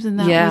dreams, and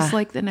that was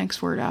like the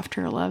next word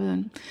after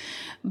 11.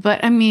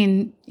 But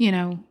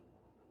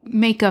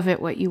make of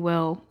it what you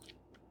will.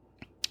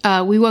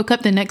 We woke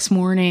up the next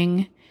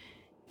morning,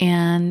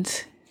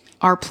 and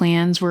our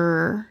plans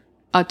were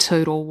a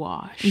total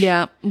wash.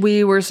 Yeah.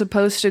 We were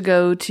supposed to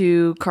go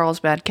to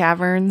Carlsbad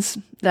Caverns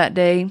that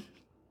day,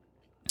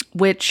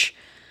 which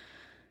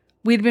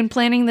we'd been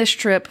planning this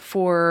trip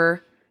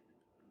for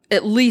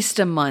at least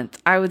a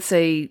month. I would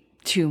say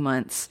 2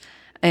 months.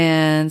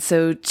 And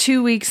so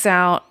 2 weeks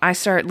out, I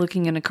start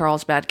looking into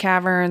Carlsbad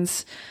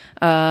Caverns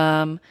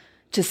to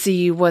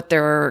see what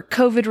their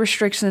COVID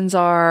restrictions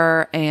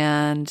are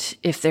and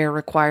if they're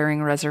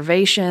requiring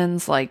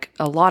reservations, like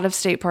a lot of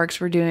state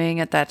parks were doing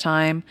at that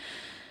time.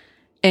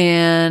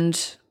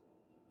 And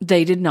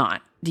they did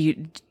not.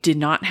 You did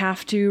not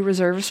have to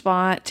reserve a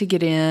spot to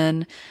get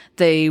in.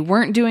 They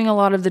weren't doing a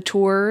lot of the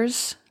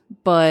tours,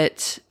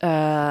 but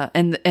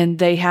and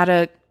they had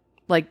a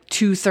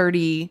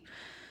 2:30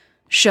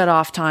 shut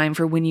off time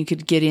for when you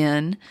could get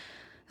in.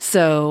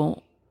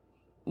 So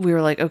we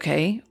were like,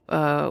 okay,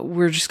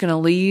 we're just gonna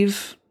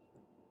leave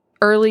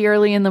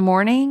early in the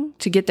morning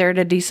to get there at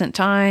a decent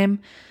time,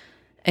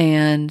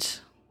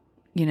 and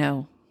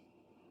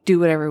do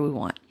whatever we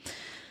want.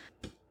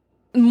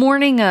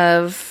 Morning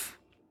of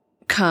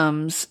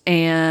comes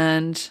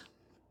and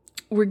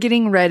we're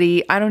getting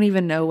ready. I don't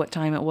even know what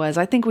time it was.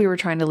 I think we were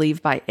trying to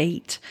leave by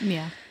 8.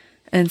 Yeah.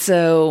 And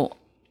so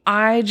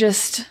I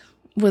just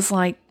was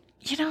like,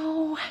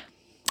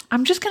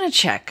 I'm just going to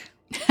check.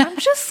 I'm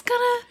just going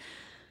to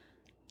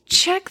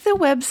check the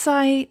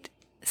website,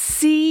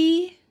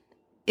 see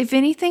if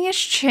anything has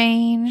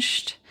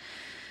changed.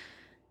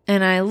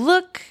 And I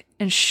look,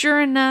 and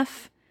sure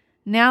enough,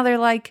 now they're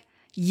like,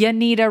 you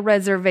need a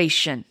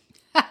reservation.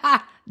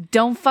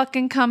 Don't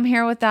fucking come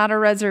here without a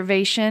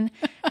reservation.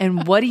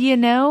 And what do you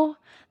know?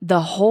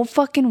 The whole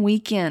fucking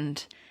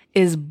weekend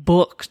is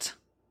booked.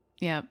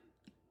 Yep.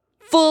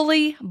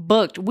 Fully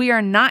booked. We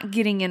are not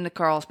getting into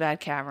Carlsbad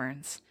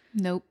Caverns.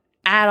 Nope.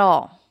 At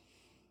all.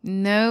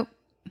 Nope.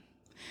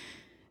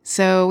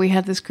 So we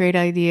had this great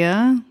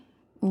idea.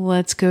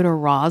 Let's go to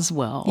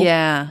Roswell.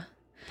 Yeah.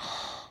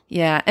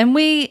 Yeah. And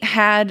we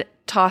had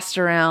tossed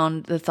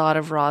around the thought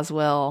of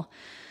Roswell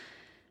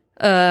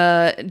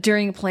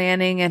during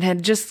planning and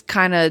had just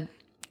kind of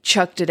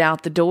chucked it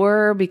out the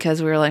door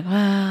because we were like,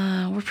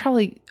 we're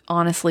probably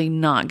honestly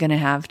not going to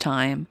have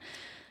time.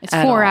 It's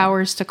 4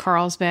 hours to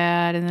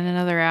Carlsbad and then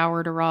another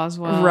hour to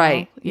Roswell.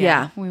 Right.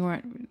 Yeah. We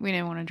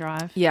didn't want to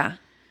drive. Yeah.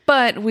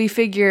 But we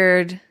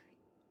figured,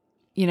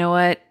 you know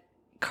what?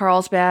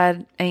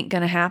 Carlsbad ain't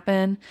going to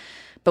happen.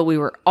 But we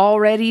were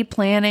already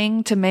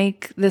planning to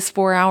make this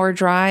 4-hour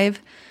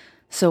drive.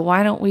 So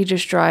why don't we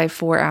just drive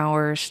 4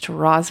 hours to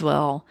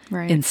Roswell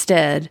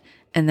instead?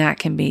 And that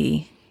can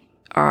be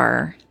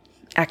our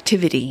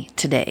activity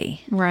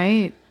today.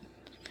 Right.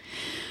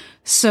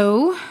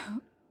 So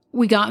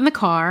we got in the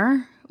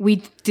car.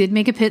 We did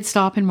make a pit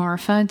stop in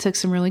Marfa and took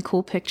some really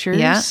cool pictures.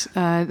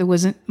 Yeah. There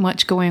wasn't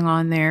much going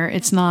on there.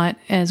 It's not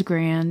as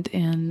grand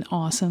and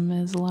awesome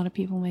as a lot of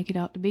people make it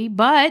out to be.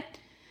 But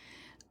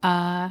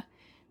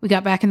we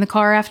got back in the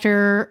car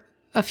after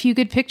a few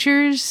good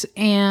pictures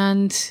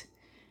and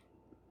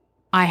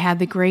I had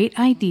the great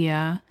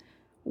idea.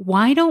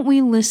 Why don't we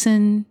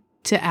listen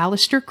to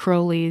Aleister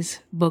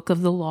Crowley's Book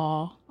of the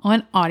Law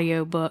on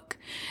audiobook?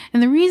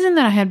 And the reason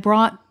that I had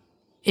brought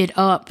it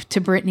up to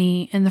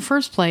Brittany in the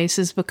first place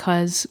is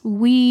because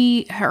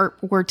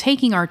we're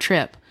taking our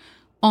trip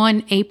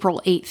on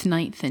April 8th,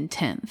 9th, and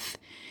 10th.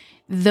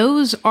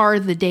 Those are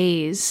the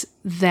days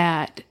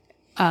that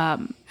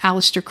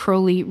Aleister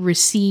Crowley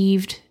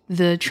received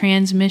the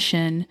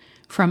transmission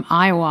from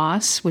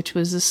Aiwass, which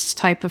was this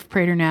type of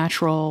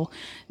preternatural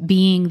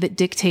being that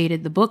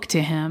dictated the book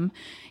to him.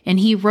 And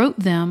he wrote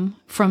them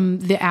from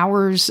the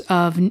hours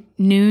of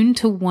noon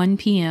to 1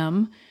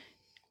 p.m.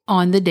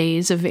 on the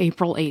days of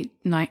April 8th,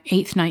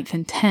 9th,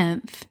 and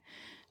 10th.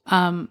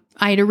 I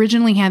had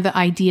originally had the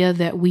idea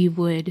that we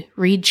would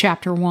read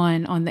chapter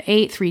 1 on the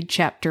 8th, read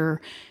chapter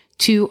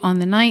 2 on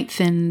the 9th,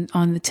 and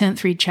on the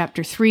 10th read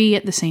chapter 3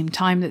 at the same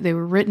time that they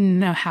were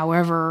written.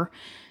 However,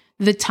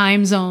 the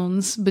time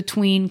zones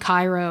between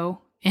Cairo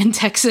and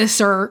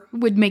Texas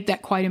would make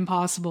that quite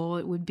impossible.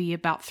 It would be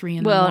about 3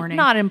 in the morning.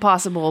 Well, not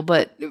impossible,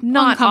 but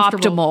not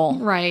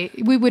optimal. Right.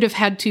 We would have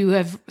had to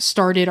have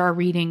started our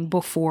reading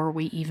before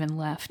we even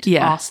left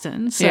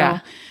Austin. So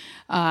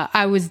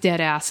I was dead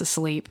ass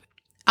asleep.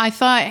 I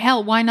thought,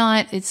 hell, why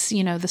not? It's,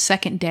 the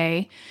second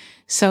day.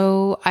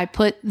 So I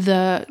put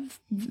the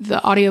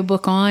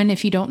audiobook on.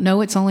 If you don't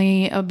know, it's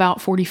only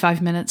about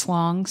 45 minutes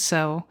long.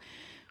 So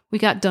we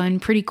got done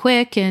pretty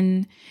quick,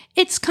 and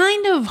it's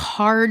kind of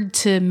hard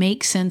to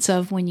make sense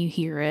of when you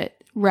hear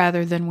it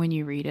rather than when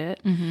you read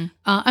it. Mm-hmm.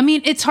 I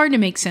mean, it's hard to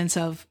make sense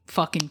of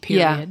fucking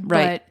period. Yeah,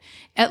 right. But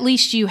at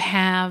least you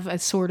have a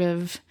sort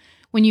of,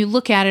 when you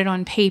look at it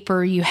on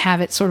paper, you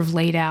have it sort of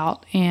laid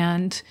out,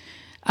 and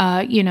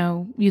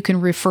you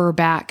can refer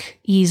back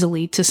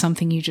easily to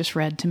something you just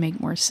read to make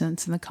more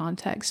sense in the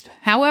context.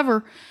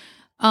 However,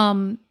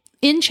 in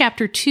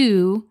chapter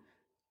 2,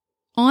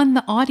 on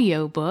the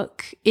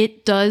audiobook,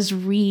 it does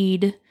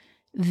read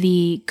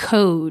the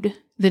code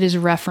that is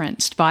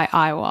referenced by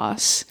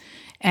Aiwass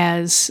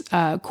as,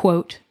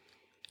 quote,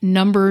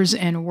 numbers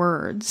and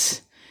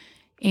words.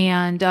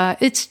 And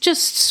it's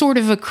just sort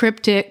of a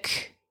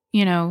cryptic,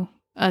 a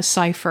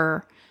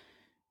cipher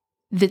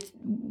that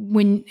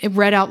when it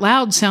read out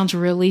loud sounds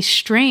really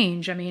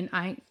strange. I mean,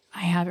 I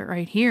have it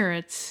right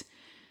here.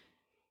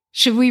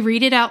 Should we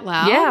read it out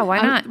loud? Yeah,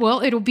 why not?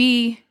 Well, it'll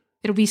be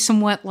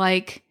somewhat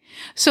like,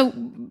 so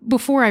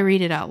before I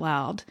read it out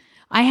loud,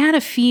 I had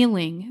a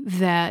feeling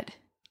that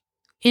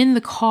in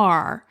the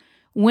car,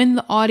 when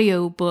the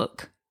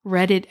audiobook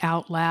read it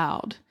out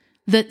loud,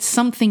 that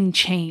something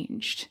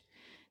changed,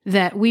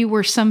 that we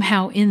were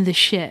somehow in the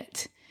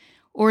shit,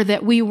 or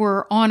that we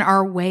were on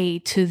our way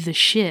to the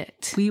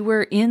shit. We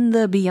were in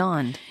the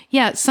beyond.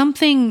 Yeah,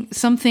 something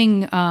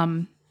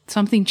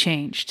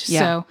changed. Yeah.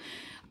 So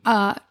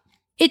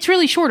it's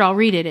really short. I'll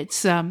read it.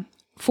 It's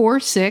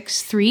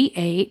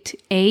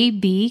 4638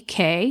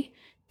 ABK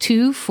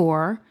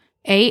 24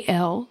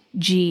 ALGMOR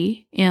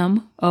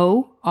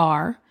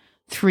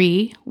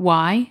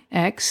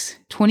 3YX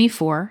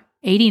 24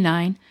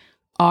 89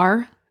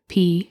 RPSTOV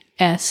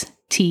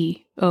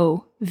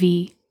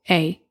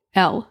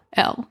That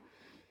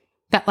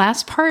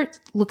last part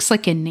looks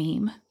like a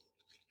name.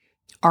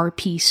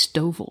 R.P.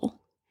 Stovall.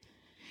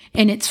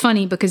 And it's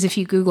funny because if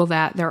you Google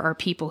that, there are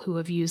people who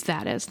have used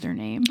that as their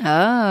name.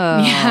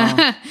 Oh.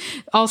 Yeah.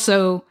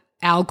 Also,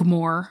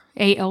 Algmore,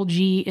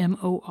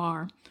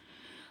 Algmor.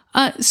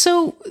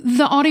 So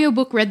the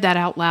audiobook read that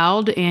out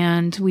loud,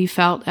 and we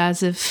felt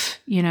as if,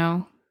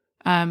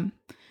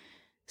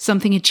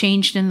 something had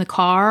changed in the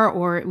car,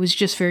 or it was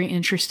just very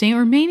interesting,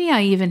 or maybe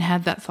I even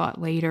had that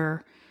thought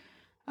later.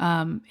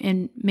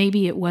 And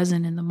maybe it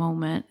wasn't in the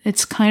moment.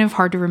 It's kind of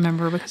hard to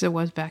remember because it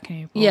was back in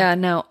April. Yeah,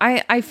 no,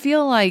 I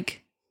feel like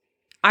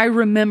I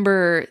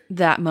remember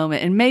that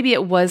moment, and maybe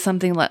it was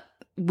something that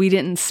we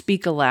didn't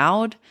speak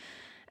aloud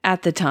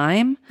at the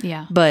time.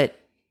 Yeah. But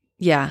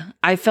yeah,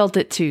 I felt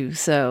it too.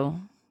 So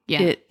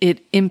Yeah.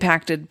 it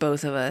impacted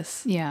both of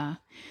us. Yeah.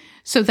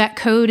 So that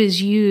code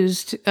is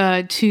used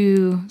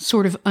to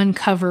sort of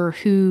uncover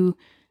who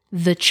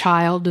the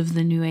child of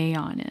the new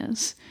Aeon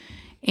is.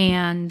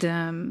 And,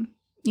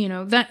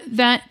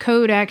 that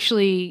code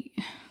actually,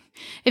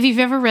 if you've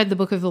ever read the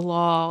Book of the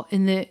Law,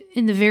 in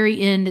the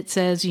very end, it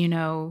says,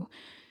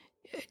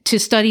 to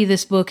study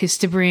this book is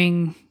to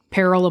bring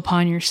peril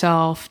upon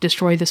yourself,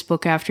 destroy this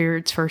book after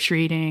its first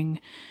reading.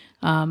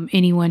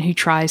 Anyone who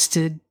tries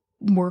to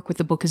work with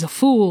the book is a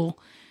fool.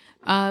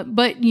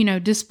 But,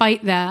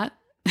 despite that,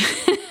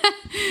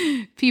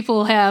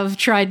 people have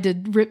tried to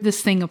rip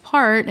this thing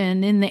apart.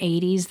 And in the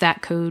 80s,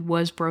 that code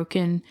was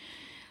broken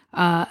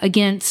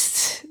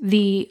against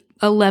the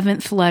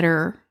 11th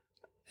letter,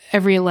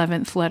 every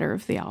 11th letter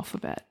of the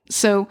alphabet.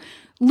 So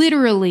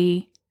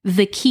literally,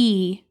 the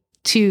key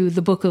to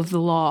the Book of the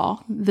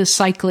Law, the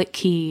cyclic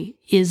key,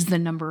 is the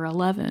number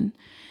 11.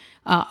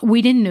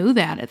 We didn't know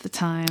that at the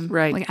time.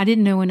 Right. Like, I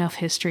didn't know enough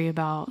history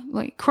about,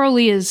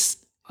 Crowley is,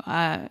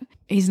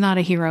 he's not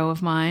a hero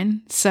of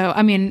mine. So,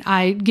 I mean,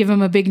 I give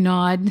him a big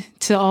nod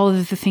to all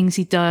of the things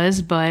he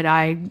does, but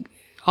I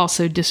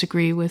also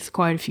disagree with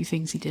quite a few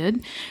things he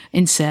did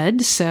and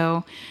said.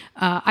 So,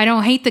 I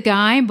don't hate the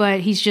guy,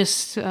 but he's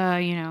just,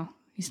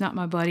 he's not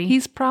my buddy.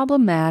 He's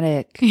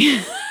problematic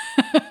in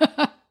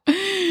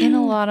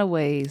a lot of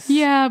ways.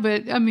 Yeah,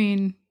 but I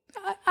mean,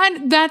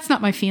 that's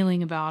not my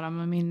feeling about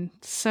him. I mean,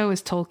 so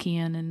is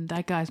Tolkien, and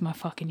that guy's my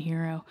fucking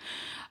hero.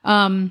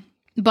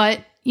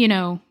 But,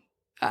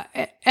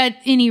 at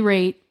any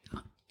rate,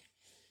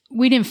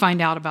 we didn't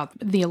find out about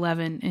the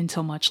 11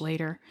 until much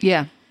later.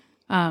 Yeah.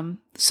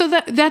 So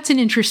that's an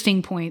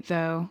interesting point,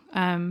 though.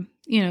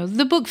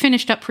 The book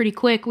finished up pretty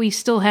quick. We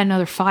still had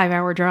another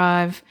 5-hour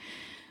drive.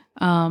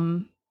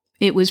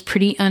 It was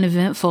pretty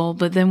uneventful,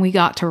 but then we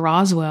got to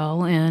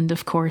Roswell, and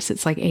of course,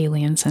 it's like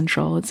Alien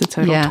Central. It's a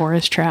total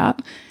tourist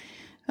trap.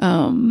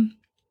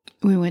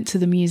 We went to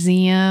the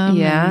museum.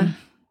 Yeah.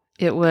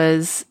 It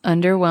was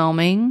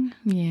underwhelming.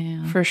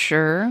 Yeah. For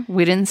sure.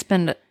 We didn't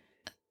spend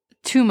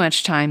too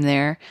much time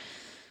there.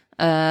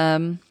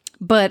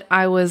 But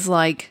I was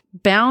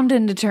bound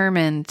and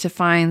determined to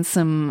find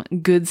some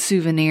good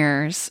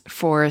souvenirs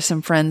for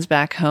some friends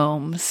back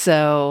home.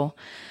 So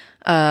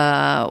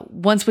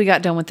once we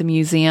got done with the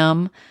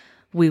museum,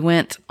 we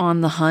went on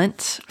the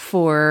hunt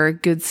for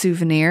good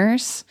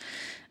souvenirs.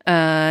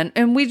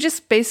 And we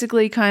just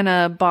basically kind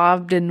of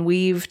bobbed and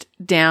weaved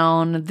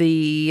down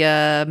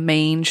the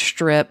main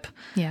strip.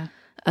 Yeah.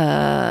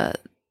 The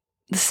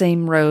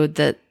same road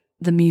that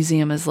the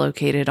museum is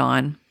located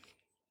on.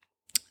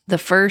 The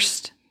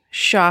first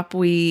shop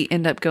we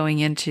end up going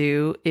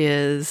into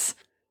is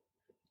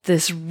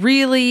this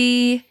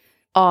really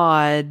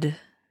odd,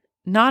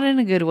 not in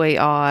a good way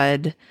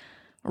odd,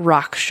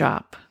 rock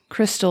shop,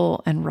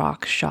 crystal and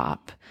rock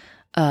shop.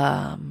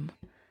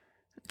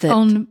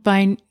 Owned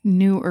by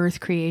New Earth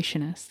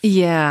creationists.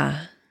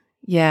 Yeah.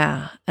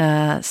 Yeah.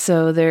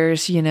 So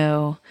there's,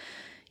 your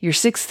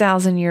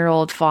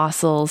 6,000-year-old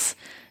fossils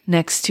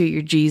next to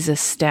your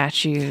Jesus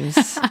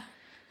statues.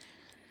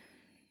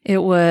 It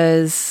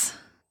was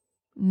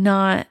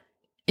not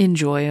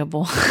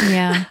enjoyable.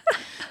 Yeah.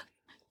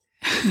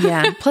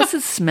 Yeah. Plus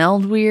it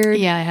smelled weird.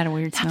 Yeah, it had a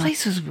weird smell. That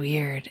place was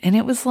weird. And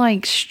it was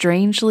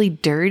strangely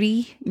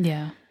dirty.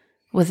 Yeah.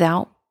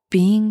 Without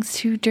being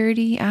too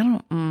dirty. I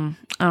don't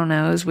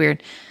know. It was weird.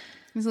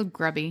 It was a little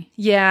grubby.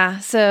 Yeah.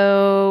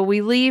 So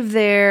we leave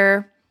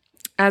there.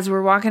 As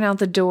we're walking out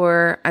the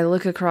door, I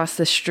look across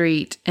the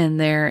street and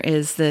there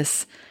is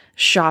this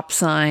shop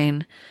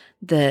sign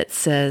that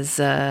says,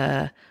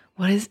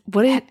 what is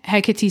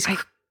Hecate's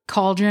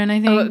Cauldron, I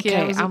think.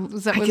 Okay. Was that what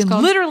it's I can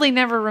called? literally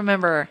never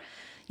remember.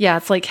 Yeah.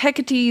 It's like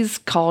Hecate's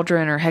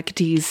Cauldron or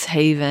Hecate's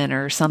Haven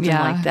or something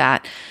like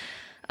that.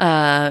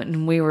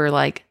 And we were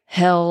like,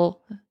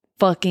 hell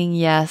fucking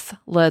yes,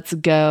 let's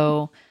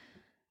go.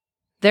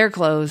 They're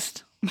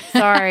closed.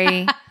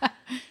 Sorry.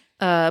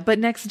 But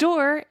next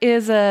door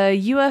is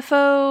a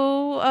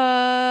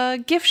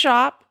UFO gift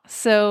shop.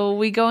 So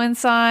we go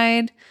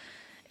inside.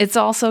 It's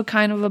also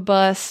kind of a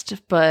bust,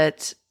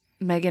 but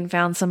Megan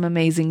found some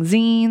amazing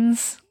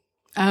zines.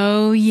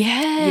 Oh,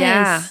 yes.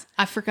 Yeah.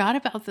 I forgot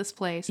about this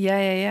place.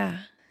 Yeah.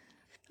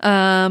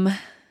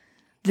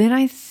 then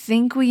I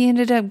think we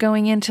ended up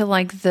going into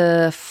like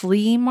the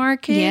flea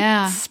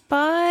market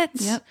spot.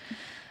 Yep.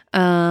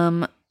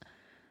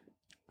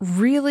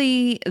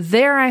 Really,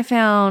 there I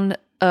found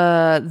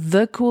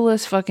the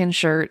coolest fucking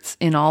shirts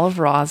in all of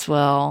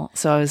Roswell.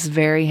 So I was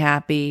very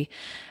happy.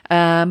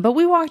 But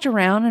we walked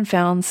around and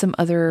found some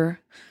other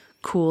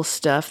cool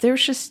stuff.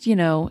 There's just,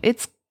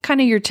 it's kind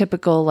of your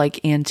typical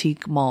like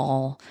antique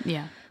mall.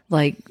 Yeah.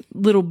 Like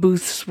little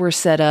booths were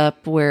set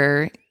up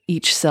where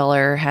each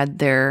seller had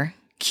their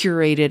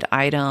curated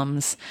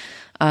items.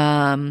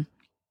 And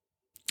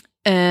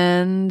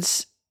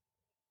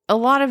a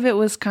lot of it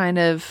was kind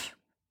of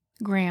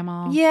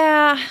Grandma.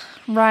 Yeah,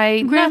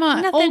 right.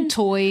 Grandma, Nothing old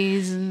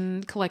toys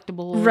and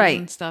collectibles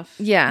and stuff.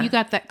 Yeah. You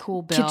got that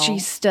cool bell. kitschy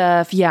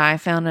stuff. Yeah, I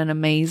found an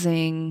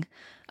amazing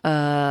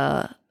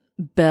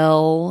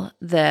bell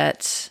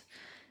that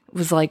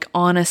was like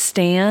on a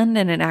stand,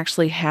 and it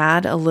actually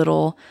had a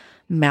little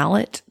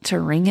mallet to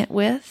ring it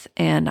with,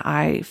 and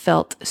I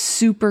felt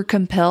super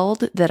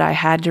compelled that I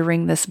had to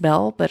ring this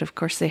bell, but of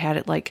course they had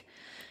it like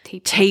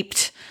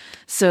taped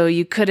so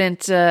you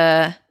couldn't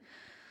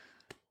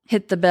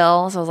hit the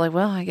bell. So I was like,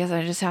 well, I guess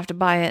I just have to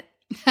buy it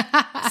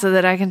so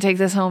that I can take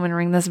this home and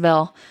ring this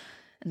bell.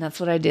 And that's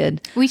what I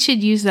did. We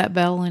should use that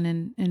bell in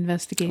an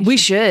investigation. We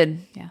should.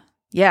 Yeah.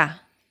 Yeah.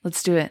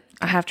 Let's do it.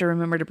 I have to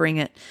remember to bring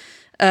it.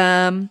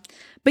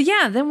 But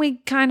yeah, then we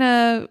kind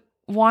of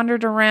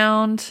wandered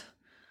around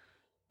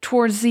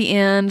towards the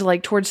end,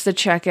 like towards the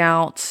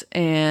checkout,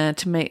 and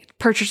to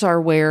purchase our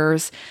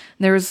wares.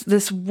 There was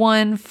this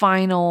one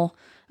final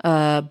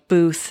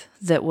booth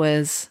that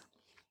was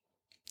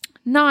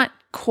not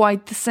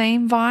quite the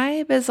same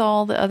vibe as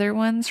all the other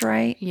ones,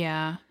 right?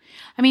 Yeah.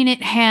 I mean,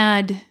 it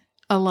had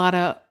a lot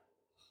of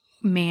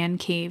man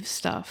cave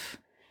stuff.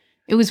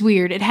 It was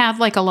weird. It had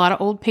like a lot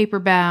of old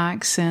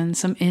paperbacks and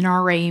some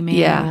NRA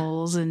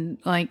manuals and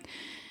like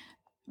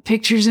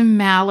pictures of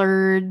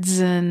mallards.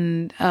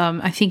 And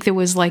I think there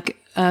was like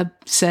a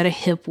set of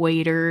hip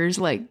waders,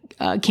 like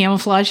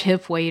camouflage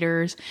hip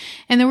waders.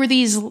 And there were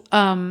these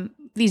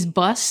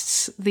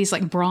busts, these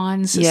like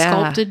bronze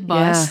sculpted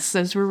busts.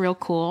 Those were real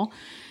cool.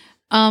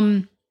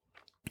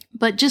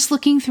 But just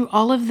looking through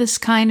all of this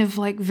kind of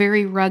like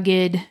very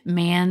rugged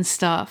man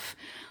stuff,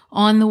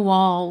 on the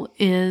wall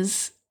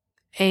is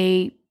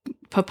a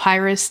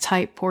papyrus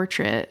type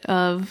portrait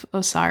of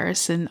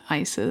Osiris and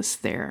Isis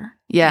there.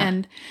 Yeah.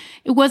 And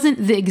it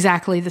wasn't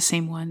exactly the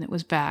same one that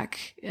was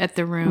back at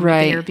the room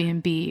Right. at the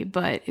Airbnb,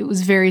 but it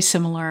was very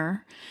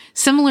similar.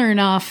 Similar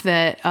enough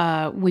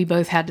that we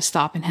both had to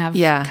stop and have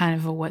kind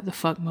of a what the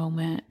fuck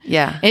moment.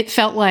 Yeah. It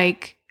felt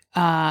like,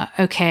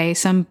 okay,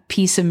 some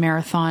piece of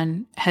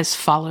Marathon has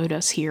followed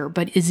us here,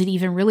 but is it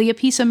even really a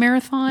piece of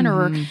Marathon,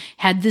 or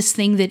had this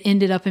thing that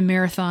ended up in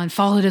Marathon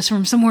followed us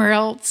from somewhere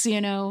else?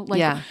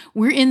 Like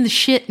we're in the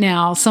shit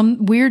now.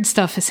 Some weird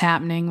stuff is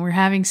happening. We're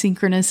having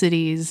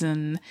synchronicities,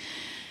 and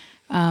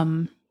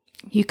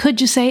you could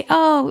just say,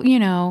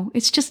 oh,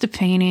 it's just a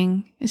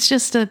painting. It's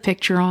just a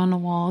picture on the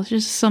wall. It's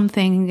just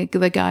something that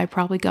the guy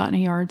probably got in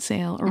a yard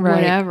sale or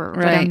whatever.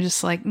 But I'm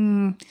just like,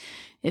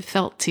 it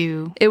felt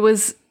too. It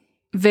was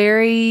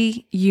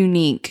very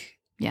unique.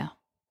 Yeah.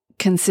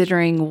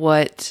 Considering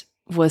what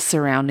was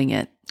surrounding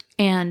it.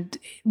 And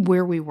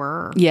where we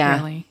were. Yeah.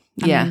 Really.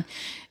 I mean,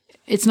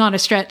 it's not a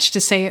stretch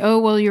to say, oh,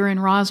 well, you're in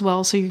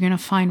Roswell, so you're going to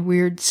find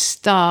weird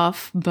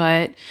stuff.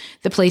 But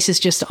the place is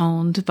just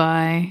owned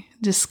by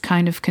just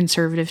kind of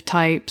conservative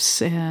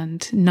types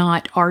and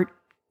not art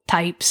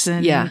types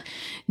and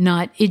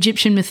not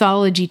Egyptian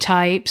mythology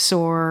types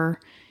or,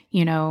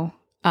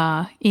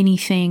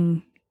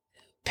 anything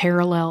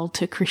parallel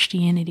to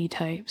Christianity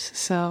types.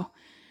 So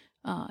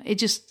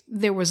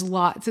there was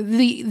lots.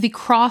 The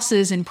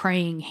crosses and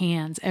praying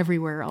hands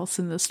everywhere else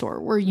in the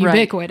store were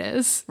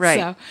ubiquitous. Right.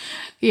 So,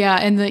 yeah.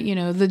 And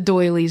the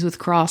doilies with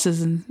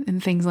crosses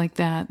and things like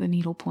that, the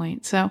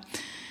needlepoint. So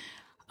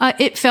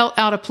it felt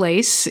out of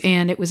place,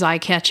 and it was eye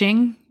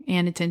catching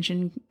and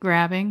attention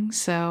grabbing.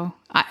 So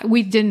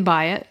we didn't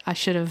buy it. I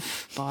should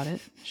have bought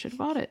it.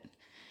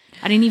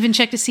 I didn't even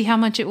check to see how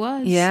much it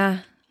was.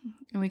 Yeah.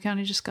 And we kind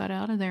of just got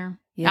out of there.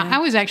 Yeah. I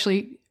was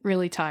actually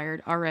really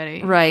tired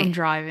already from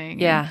driving.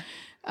 Yeah.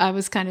 I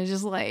was kind of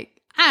just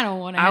like, I don't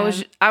want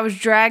to I was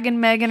dragging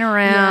Megan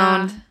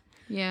around.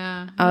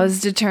 Yeah. I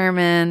was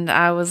determined.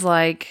 I was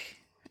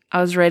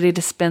ready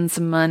to spend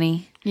some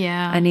money.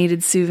 Yeah. I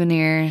needed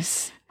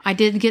souvenirs. I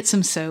did get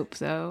some soap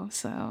though.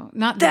 So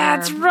not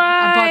That's there.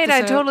 right.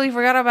 I totally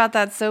forgot about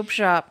that soap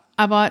shop.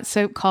 I bought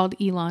soap called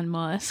Elon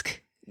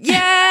Musk.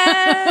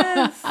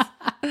 Yes.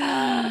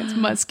 It's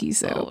musky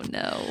soap. Oh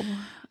no.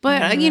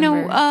 But,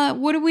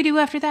 what did we do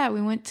after that?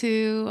 We went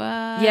to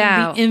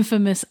the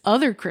infamous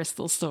other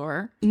crystal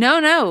store.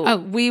 No. Oh.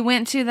 We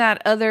went to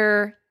that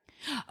other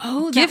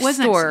gift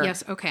store.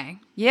 Yes, okay.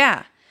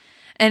 Yeah.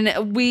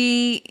 And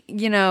we,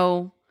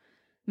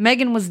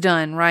 Megan was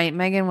done, right?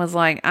 Megan was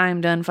like,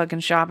 I'm done fucking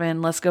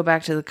shopping. Let's go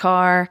back to the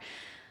car.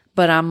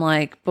 But I'm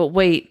like, but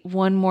wait,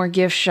 one more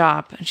gift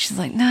shop. And she's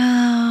like,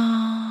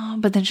 no.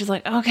 But then she's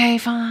like, okay,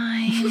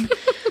 fine.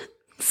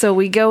 So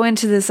we go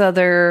into this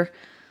other,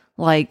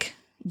 like,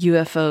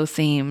 UFO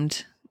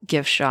themed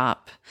gift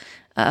shop.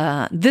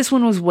 This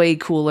one was way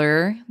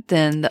cooler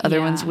than the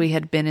other ones we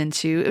had been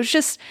into. It was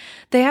just,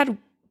 they had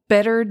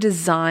better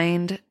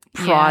designed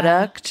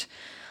product.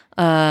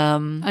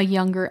 A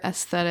younger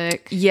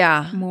aesthetic.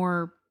 Yeah.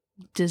 More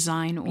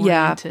design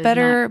oriented.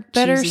 Yeah.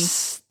 Better cheesy.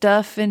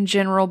 stuff in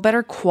general,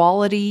 better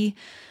quality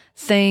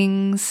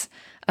things.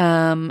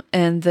 And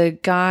the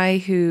guy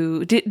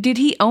who did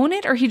he own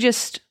it, or he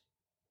just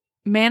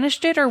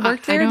managed it or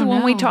worked there? The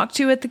one we talked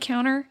to at the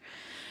counter?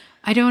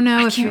 I don't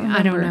know.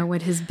 I don't know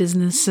what his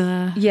business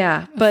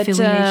but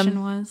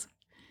affiliation was.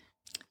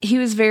 He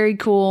was very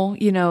cool,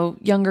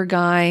 younger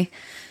guy.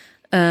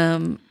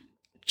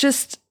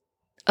 Just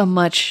a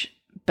much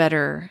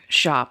better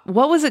shop.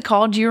 What was it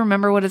called? Do you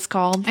remember what it's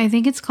called? I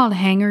think it's called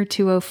Hangar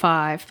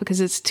 205 because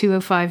it's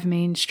 205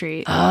 Main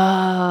Street.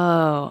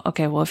 Oh,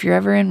 okay. Well, if you're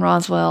ever in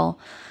Roswell,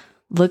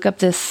 look up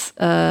this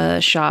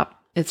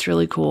shop. It's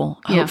really cool.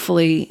 Yeah.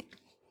 Hopefully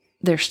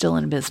they're still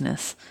in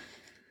business.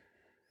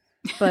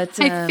 But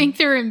I think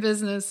they're in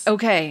business.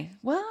 Okay.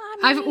 Well,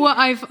 I mean,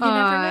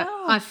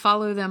 I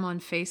follow them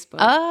on Facebook.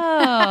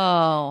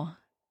 Oh.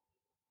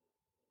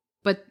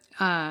 But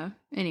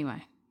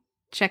anyway,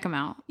 check them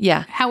out.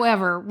 Yeah.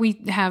 However, we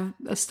have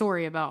a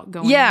story about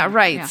going. Yeah, there.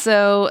 right. Yeah.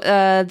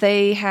 So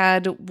they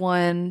had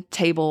one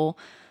table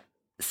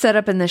set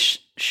up in this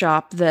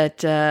shop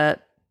that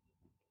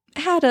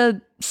had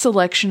a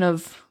selection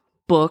of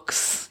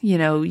books,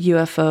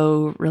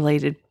 UFO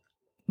related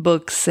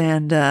books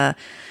and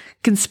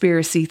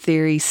conspiracy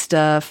theory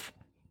stuff.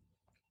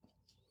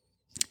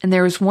 And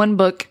there was one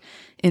book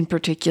in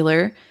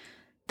particular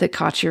that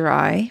caught your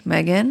eye,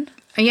 Megan.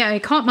 Yeah,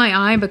 it caught my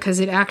eye because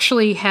it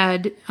actually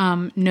had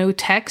no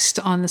text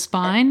on the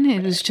spine.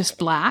 It was just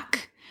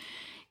black.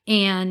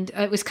 And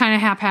it was kind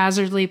of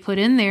haphazardly put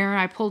in there.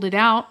 I pulled it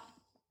out.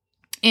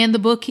 And the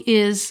book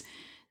is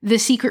The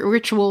Secret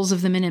Rituals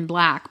of the Men in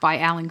Black by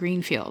Alan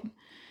Greenfield.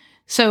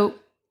 So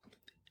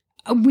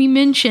we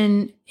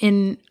mentioned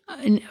in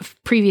a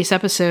previous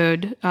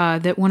episode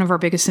that one of our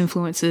biggest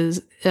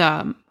influences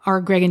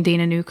are Greg and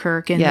Dana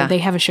Newkirk, and they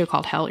have a show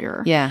called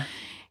Hellier. Yeah.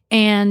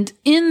 And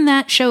in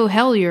that show,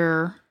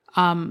 Hellier,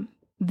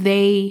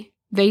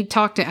 they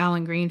talked to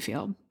Alan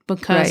Greenfield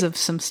because of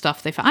some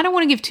stuff they found. I don't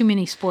want to give too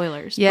many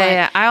spoilers.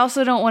 Yeah. I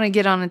also don't want to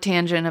get on a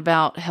tangent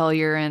about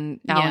Hellier and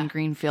Alan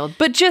Greenfield,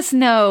 but just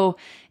know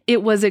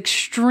it was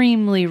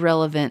extremely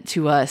relevant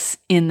to us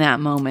in that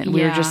moment.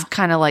 We were just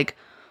kind of like,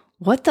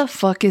 what the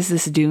fuck is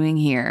this doing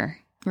here?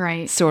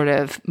 Right. Sort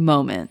of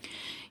moment.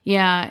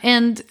 Yeah.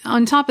 And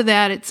on top of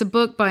that, it's a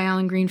book by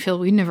Alan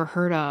Greenfield we'd never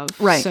heard of.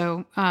 Right.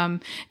 So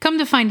come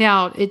to find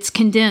out, it's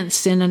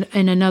condensed in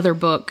another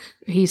book.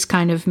 He's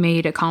kind of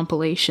made a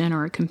compilation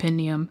or a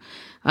compendium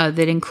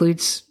that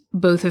includes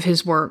both of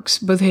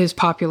his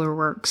popular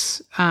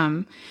works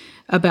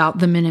about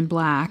the Men in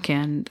Black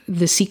and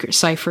the secret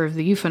cipher of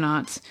the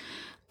Ufonauts.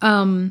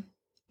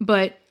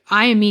 But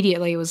I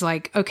immediately was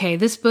like, okay,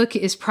 this book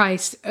is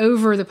priced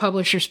over the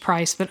publisher's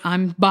price, but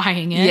I'm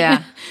buying it.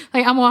 Yeah.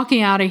 Like I'm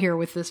walking out of here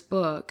with this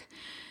book.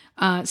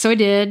 So I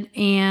did.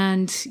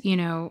 And,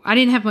 I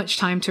didn't have much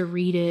time to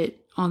read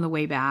it on the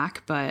way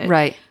back,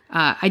 but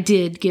I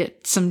did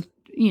get some,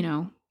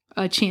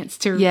 a chance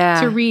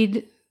to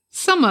read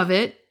some of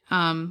it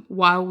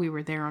while we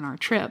were there on our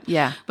trip.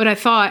 Yeah. But I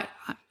thought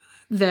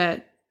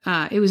that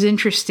it was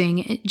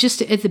interesting.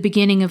 Just at the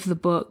beginning of the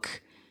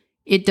book,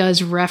 it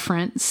does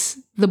reference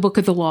the Book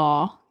of the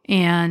Law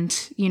and,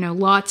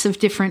 lots of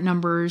different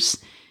numbers,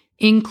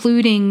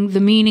 including the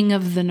meaning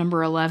of the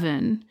number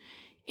 11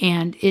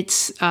 and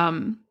its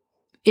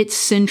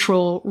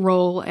central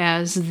role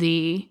as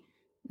the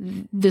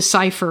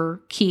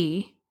cipher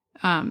key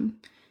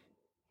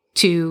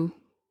to,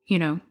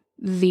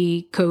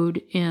 the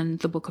code in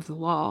the Book of the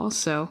Law.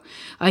 So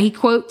he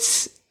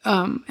quotes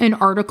an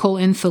article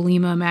in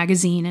Thelema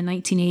magazine in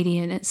 1980,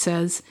 and it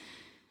says,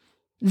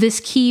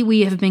 "This key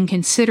we have been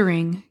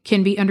considering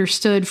can be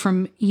understood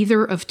from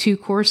either of two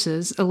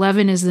courses.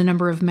 11 is the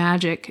number of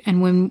magic,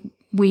 and when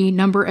we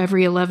number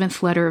every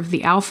 11th letter of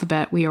the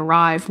alphabet, we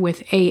arrive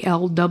with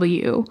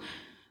ALW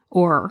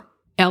or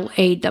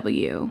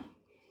LAW,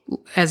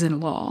 as in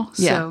law."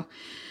 Yeah.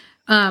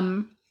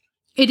 So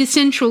it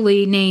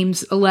essentially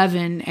names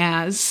 11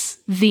 as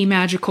the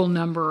magical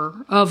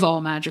number of all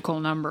magical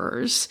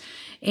numbers.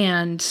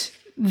 And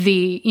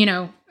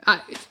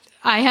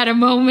I had a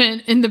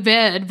moment in the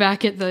bed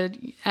back at the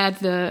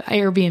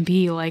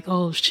Airbnb, like,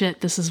 oh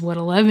shit, this is what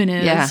 11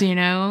 is,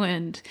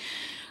 and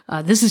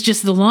this is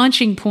just the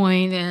launching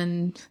point.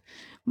 And,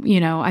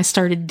 I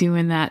started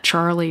doing that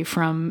Charlie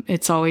from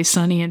It's Always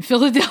Sunny in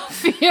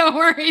Philadelphia,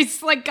 where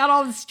he's like got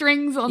all the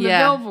strings on the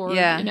billboard,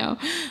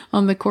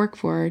 on the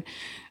corkboard.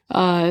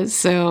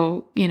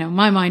 So,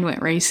 my mind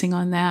went racing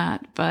on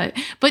that, but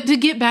to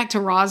get back to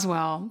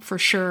Roswell for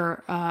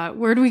sure,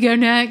 where do we go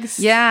next?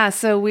 Yeah.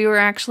 So we were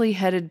actually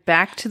headed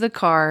back to the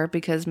car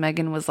because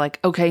Megan was like,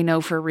 okay, no,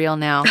 for real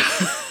now.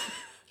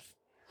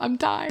 I'm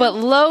tired. But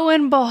lo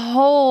and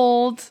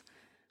behold,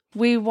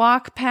 we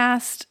walk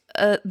past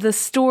the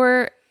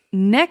store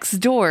next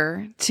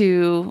door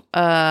to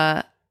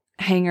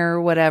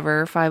hangar,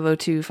 whatever,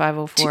 502,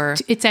 504.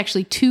 It's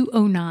actually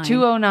 209.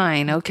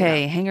 209.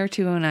 Okay. Hangar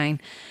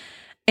 209.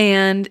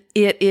 And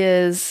it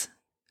is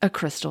a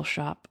crystal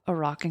shop, a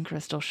rock and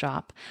crystal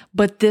shop.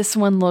 But this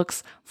one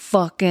looks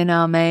fucking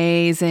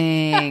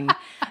amazing.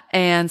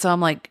 And so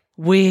I'm like,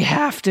 we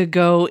have to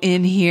go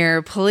in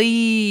here,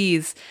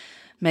 please.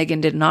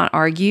 Megan did not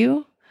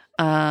argue.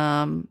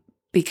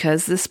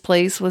 Because this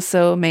place was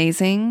so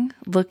amazing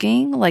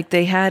looking. Like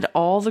they had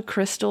all the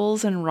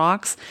crystals and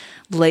rocks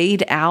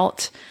laid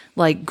out,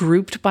 like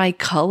grouped by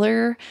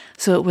color.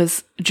 So it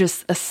was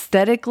just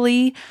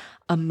aesthetically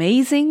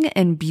amazing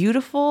and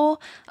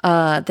beautiful.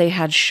 They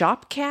had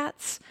shop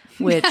cats,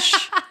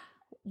 which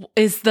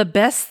is the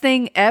best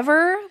thing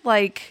ever.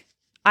 Like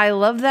I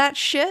love that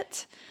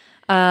shit.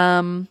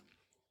 So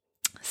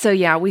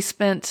yeah, we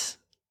spent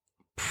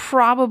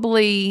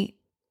probably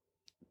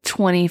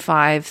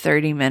 25,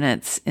 30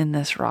 minutes in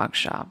this rock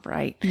shop,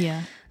 right?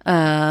 Yeah.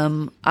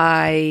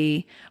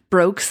 I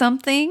broke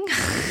something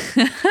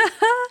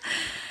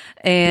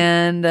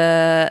and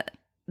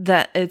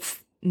that it's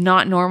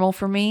not normal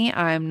for me.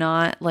 I'm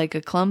not like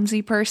a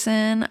clumsy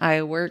person.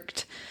 I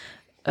worked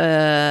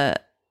in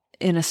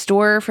a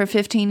store for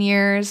 15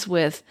 years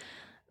with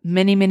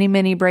many, many,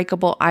 many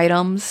breakable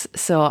items.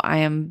 So I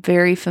am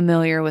very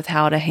familiar with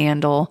how to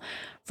handle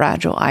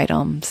fragile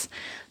items.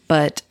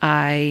 But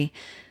I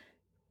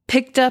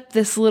picked up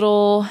this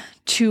little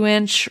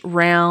 2-inch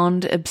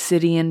round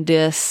obsidian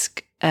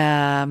disc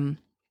and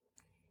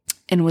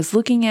was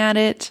looking at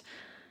it,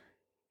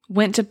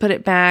 went to put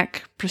it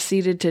back,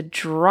 proceeded to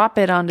drop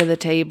it onto the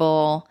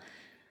table.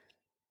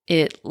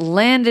 It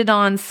landed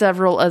on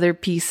several other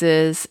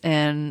pieces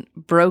and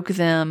broke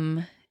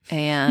them,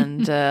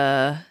 and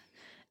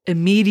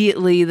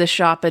immediately the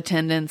shop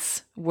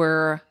attendants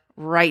were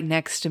right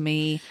next to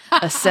me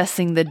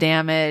assessing the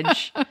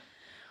damage.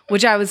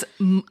 Which I was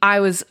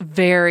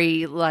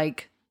very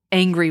like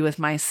angry with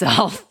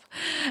myself.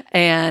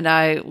 And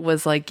I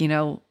was like,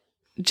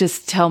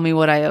 just tell me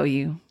what I owe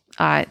you.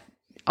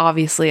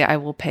 Obviously I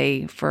will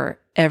pay for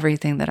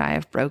everything that I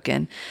have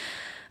broken.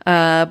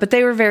 But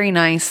they were very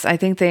nice. I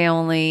think they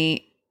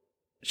only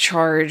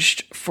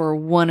charged for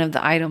one of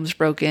the items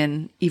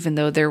broken, even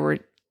though there were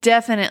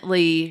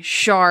definitely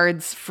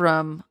shards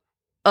from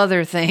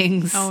other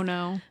things. Oh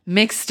no.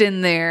 Mixed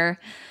in there.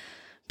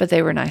 But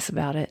they were nice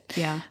about it.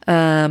 Yeah.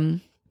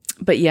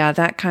 But yeah,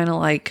 that kind of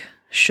like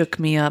shook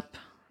me up.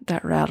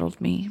 That rattled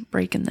me,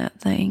 breaking that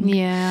thing.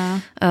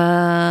 Yeah.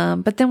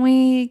 But then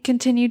we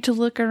continued to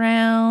look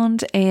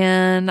around,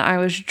 and I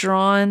was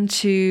drawn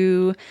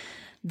to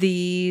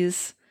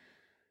these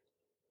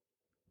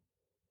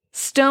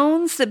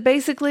stones that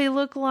basically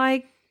look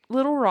like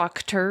little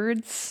rock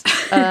turds.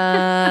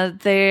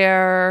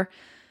 They're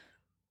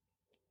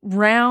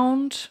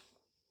round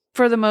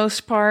for the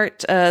most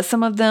part.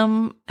 Some of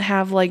them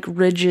have like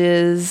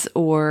ridges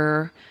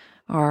or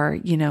are,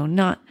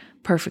 not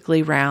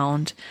perfectly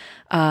round.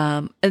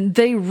 And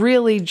they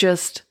really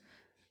just,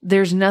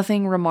 there's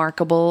nothing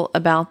remarkable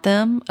about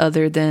them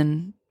other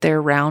than their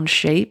round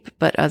shape,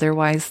 but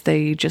otherwise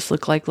they just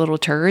look like little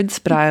turds.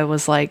 But I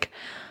was like,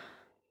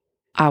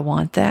 I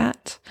want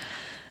that.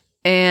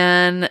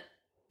 And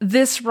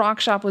this rock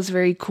shop was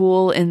very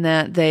cool in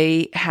that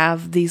they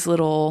have these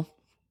little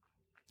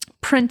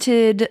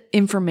printed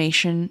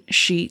information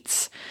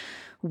sheets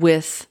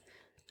with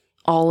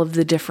all of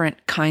the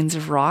different kinds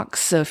of rocks.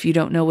 So if you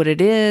don't know what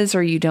it is,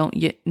 or you don't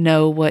yet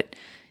know what,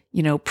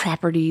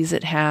 properties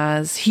it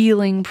has,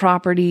 healing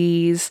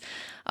properties,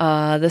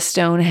 the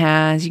stone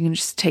has, you can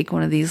just take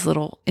one of these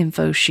little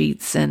info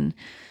sheets and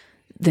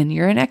then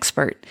you're an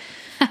expert.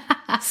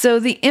 So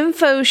the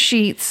info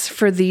sheets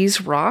for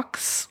these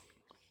rocks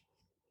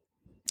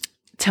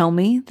tell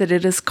me that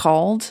it is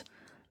called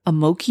a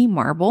Moki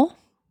marble,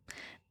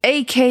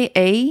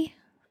 aka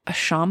a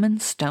shaman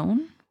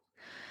stone.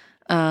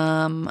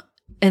 And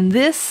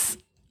this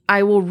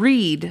I will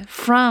read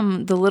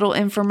from the little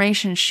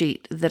information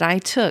sheet that I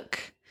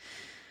took.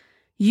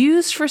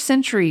 Used for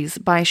centuries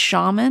by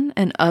shaman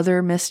and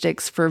other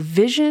mystics for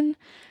vision,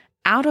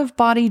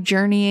 out-of-body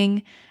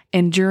journeying,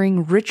 and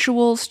during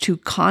rituals to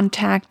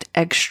contact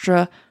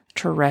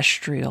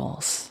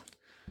extraterrestrials.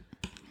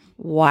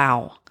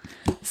 Wow.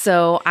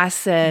 So I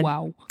said,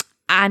 Wow.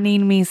 I need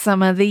me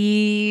some of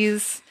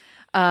these.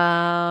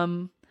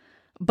 But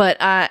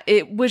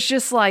it was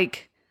just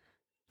like,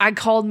 I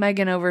called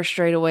Megan over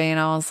straight away and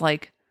I was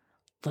like,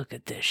 look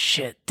at this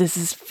shit. This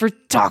is for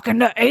talking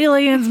to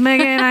aliens,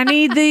 Megan. I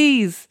need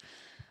these.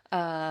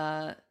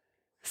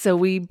 So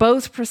we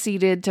both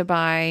proceeded to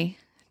buy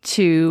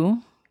 2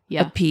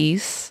 a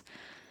piece.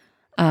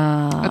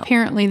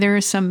 Apparently there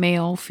is some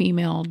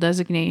male-female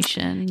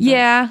designation.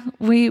 Yeah,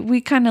 we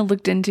kind of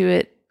looked into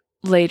it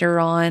later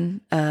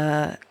on.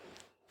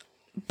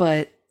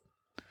 But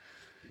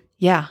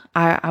yeah,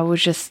 I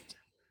was just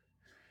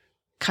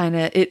kind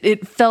of,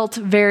 it felt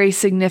very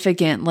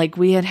significant. Like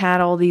we had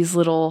all these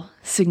little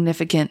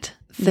significant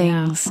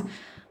things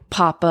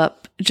pop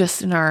up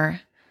just in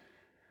our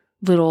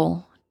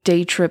little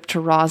day trip to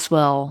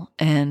Roswell,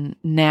 and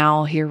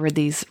now here were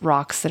these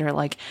rocks that are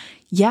like,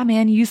 yeah,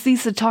 man, you use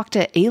these to talk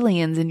to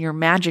aliens in your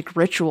magic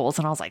rituals.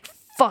 And I was like,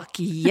 fuck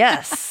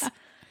yes.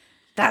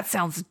 That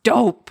sounds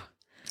dope.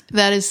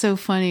 That is so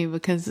funny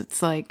because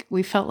it's like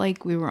we felt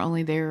like we were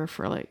only there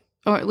for like,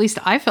 or at least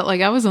I felt like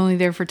I was only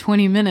there for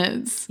 20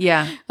 minutes.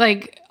 Yeah.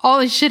 Like all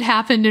this shit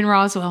happened in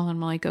Roswell, and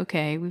I'm like,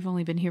 okay, we've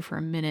only been here for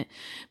a minute,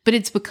 but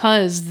it's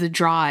because the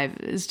drive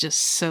is just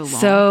so long.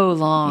 So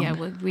long. Yeah,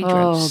 we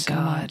drove. Oh, so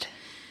God. much.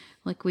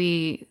 Like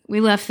we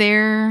left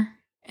there,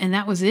 and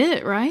that was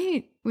it,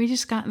 right? We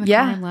just got in the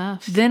car and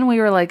left. Then we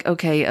were like,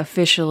 okay,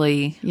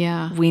 officially,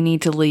 Yeah. we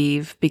need to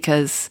leave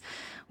because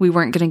we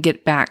weren't going to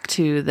get back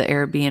to the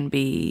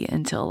Airbnb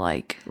until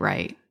like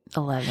Right.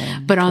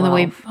 11. But on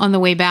 12. the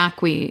way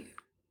back, we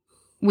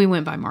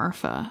went by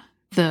Marfa,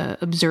 the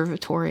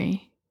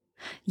observatory.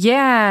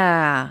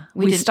 Yeah.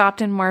 We We did-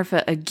 stopped in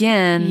Marfa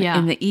again Yeah.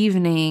 in the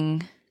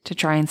evening to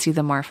try and see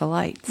the Marfa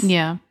lights.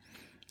 Yeah.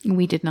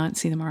 We did not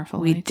see the Marfa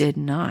We lights. did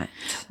not.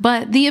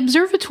 But the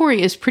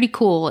observatory is pretty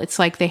cool. It's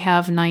like they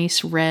have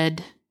nice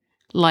red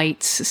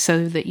lights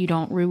so that you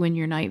don't ruin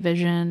your night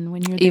vision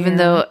when you're there. Even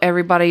though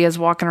everybody is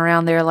walking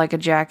around there like a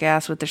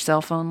jackass with their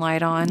cell phone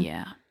light on.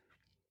 Yeah.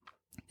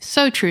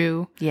 So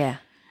true. Yeah.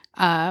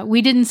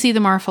 We didn't see the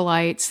Marfa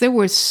lights. There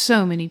were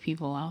so many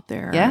people out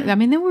there. Yeah. I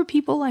mean, there were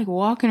people like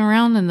walking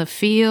around in the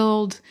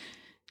field,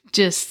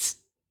 just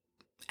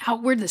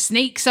out where the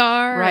snakes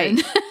are. Right.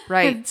 And,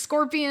 Right. and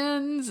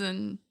scorpions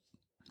and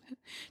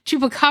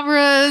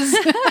chupacabras.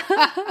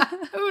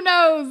 Who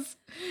knows?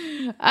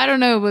 I don't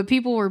know, but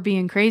people were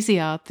being crazy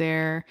out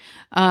there.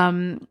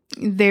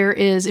 There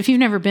is, if you've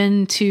never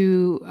been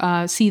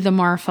to see the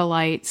Marfa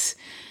lights,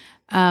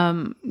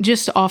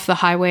 just off the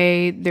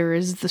highway, there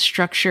is the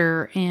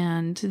structure,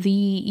 and the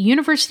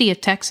University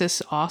of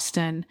Texas,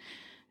 Austin,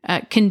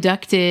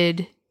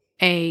 conducted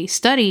a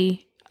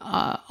study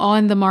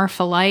on the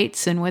Marfa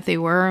lights and what they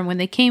were. And when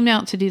they came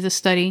out to do the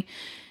study,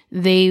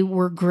 they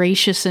were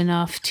gracious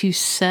enough to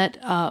set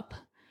up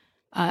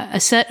a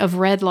set of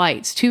red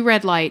lights, 2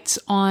 red lights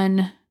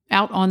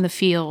out on the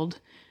field.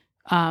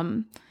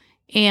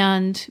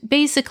 And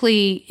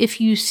basically,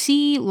 if you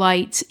see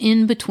lights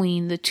in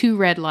between the 2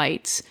 red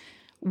lights,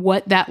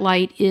 what that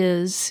light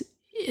is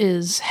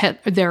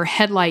their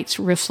headlights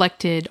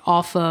reflected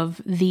off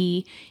of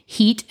the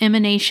heat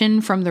emanation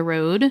from the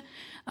road.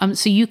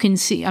 So you can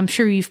see, I'm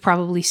sure you've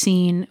probably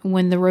seen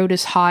when the road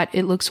is hot,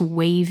 it looks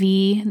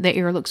wavy. The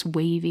air looks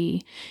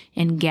wavy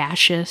and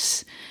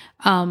gaseous.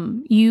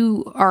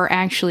 You are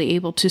actually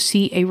able to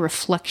see a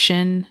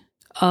reflection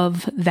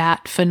of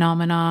that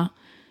phenomena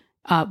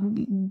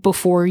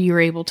before you're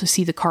able to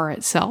see the car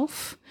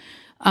itself.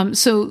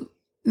 So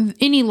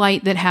any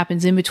light that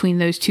happens in between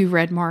those 2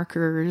 red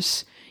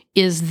markers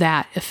is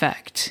that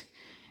effect.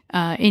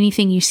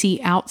 Anything you see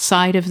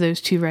outside of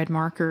those 2 red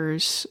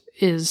markers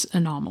is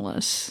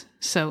anomalous.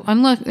 So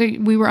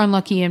we were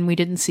unlucky and we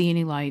didn't see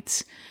any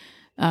lights.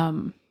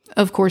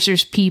 Of course,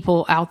 there's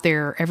people out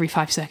there every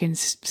 5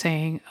 seconds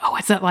saying, "Oh,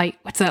 what's that light?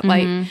 What's that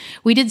light?"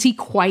 We did see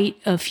quite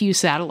a few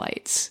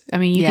satellites. I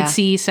mean, you could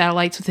see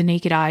satellites with the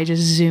naked eye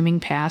just zooming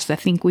past. I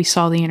think we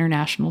saw the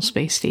International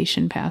Space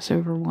Station pass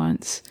over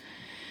once.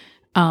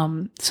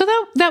 So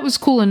that was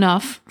cool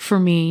enough for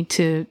me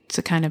to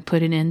kind of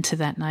put an end to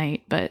that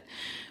night. But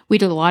we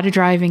did a lot of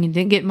driving and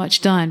didn't get much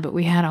done, but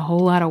we had a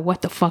whole lot of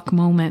what the fuck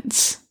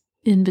moments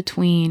in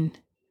between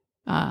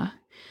on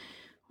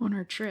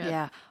our trip.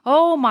 Yeah.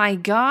 Oh my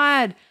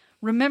God.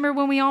 Remember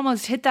when we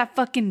almost hit that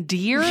fucking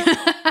deer?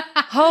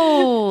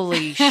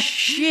 Holy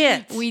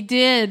shit. We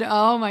did.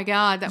 Oh my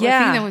God. I think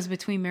that was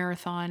between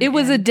Marathon. It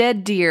was a and-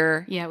 dead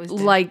deer. Yeah, it was dead.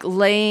 like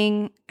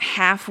laying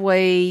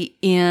halfway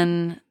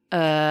in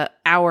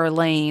our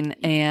lane,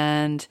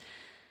 and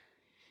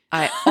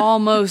I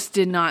almost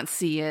did not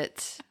see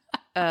it.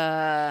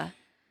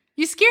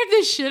 You scared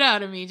the shit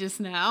out of me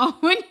just now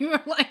when you were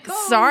like,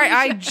 oh, Sorry, my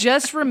I shit.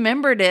 just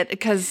remembered it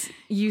because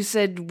you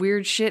said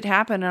weird shit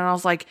happened, and I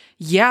was like,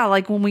 yeah,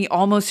 like when we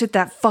almost hit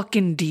that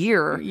fucking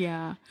deer.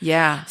 Yeah.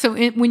 Yeah. So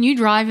when you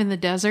drive in the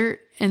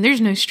desert, and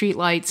there's no street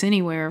lights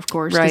anywhere, of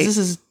course, because Right. this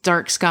is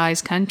dark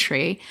skies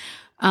country,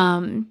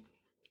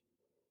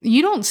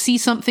 you don't see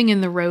something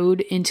in the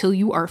road until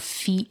you are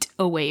feet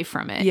away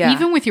from it. Yeah.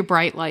 Even with your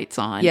bright lights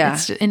on. Yeah.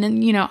 And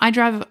then, I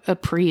drive a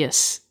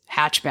Prius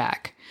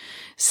hatchback.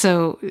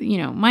 So,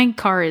 my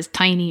car is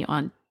tiny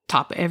on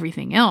top of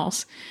everything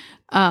else.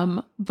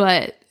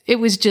 But it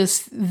was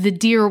just, the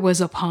deer was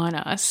upon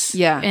us.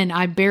 Yeah. And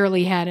I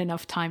barely had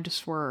enough time to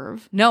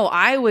swerve. No,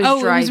 I was Oh, it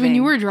was driving. when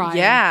you were driving.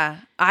 Yeah.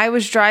 I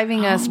was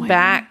driving us my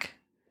back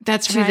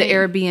That's to right. the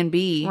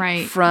Airbnb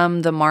Right.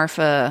 from the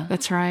Marfa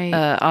That's right.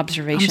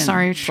 observation. I'm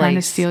sorry, trying to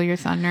place. steal your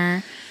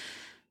thunder.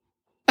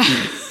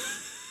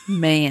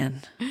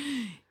 Man,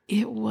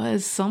 It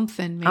was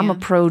something, man. I'm a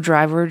pro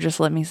driver. Just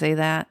let me say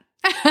that.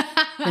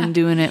 Been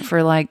doing it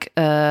for like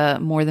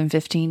more than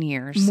 15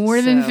 years.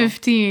 More than so,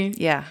 15.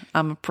 Yeah,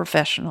 I'm a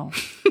professional.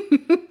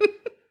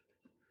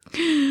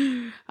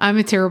 I'm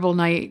a terrible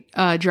night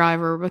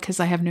driver because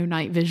I have no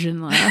night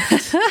vision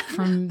left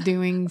from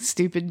doing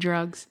stupid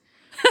drugs.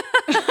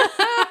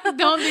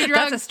 Don't do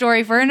drugs. That's a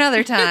story for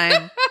another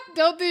time.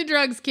 Don't do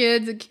drugs,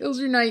 kids. It kills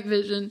your night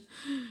vision.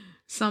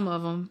 Some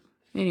of them.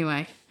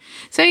 Anyway.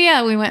 So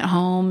yeah, we went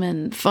home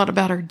and thought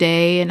about our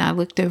day, and I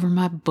looked over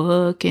my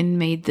book and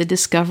made the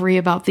discovery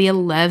about the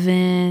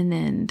 11.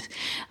 And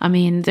I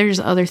mean, there's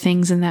other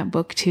things in that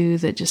book too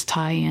that just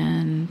tie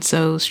in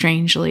so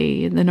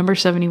strangely. The number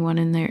 71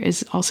 in there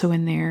is also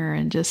in there,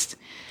 and just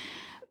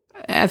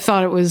I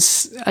thought it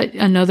was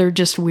another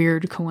just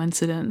weird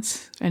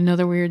coincidence,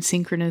 another weird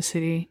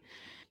synchronicity.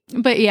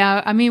 But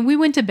yeah, I mean, we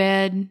went to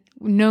bed.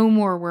 No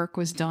more work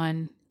was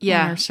done.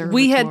 Yeah,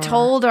 we had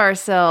told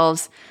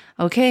ourselves,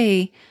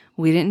 okay,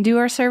 we didn't do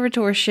our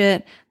servitor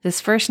shit this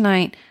first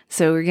night,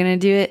 so we're going to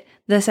do it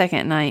the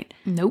second night.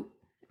 Nope.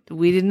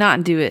 We did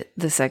not do it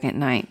the second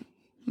night.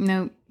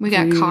 Nope. We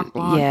got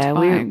cock-blocked. Yeah,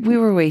 we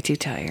were way too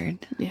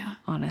tired. Yeah.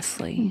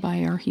 Honestly.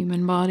 By our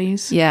human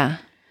bodies. Yeah.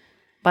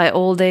 By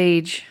old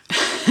age.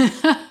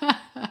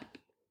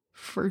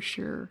 For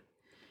sure.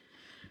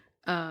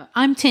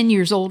 I'm 10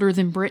 years older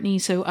than Brittany,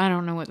 so I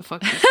don't know what the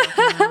fuck she's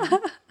talking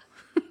about.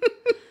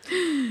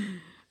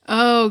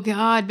 Oh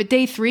God! But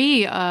day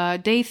three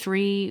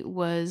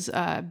was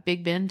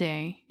Big Ben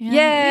Day.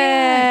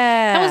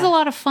 Yeah, that was a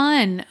lot of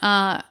fun.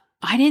 I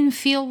didn't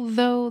feel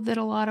though that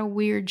a lot of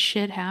weird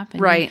shit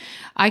happened. Right.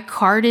 I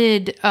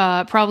carted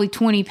probably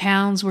 20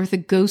 pounds worth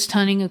of ghost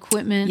hunting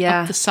equipment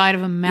up the side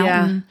of a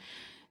mountain.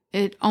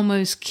 Yeah. It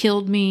almost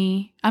killed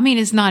me. I mean,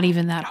 it's not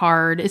even that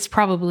hard. It's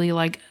probably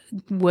like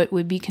what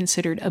would be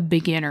considered a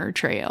beginner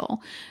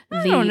trail.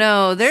 I don't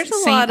know. There's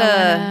a lot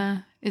of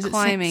Is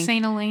climbing. It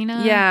St.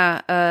 Elena?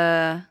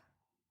 Yeah.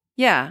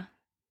 Yeah.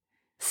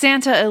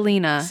 Santa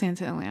Elena.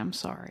 Santa Elena, I'm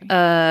sorry.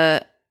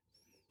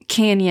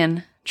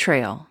 Canyon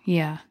Trail.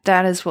 Yeah.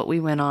 That is what we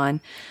went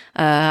on.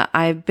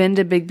 I've been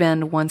to Big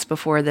Bend once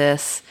before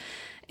this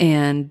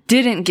and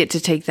didn't get to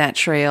take that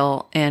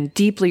trail and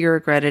deeply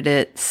regretted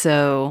it.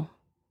 So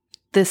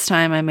this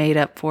time I made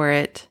up for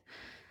it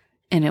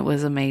and it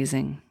was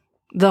amazing.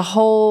 The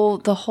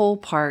whole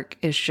park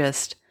is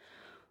just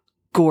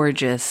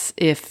gorgeous.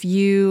 If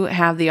you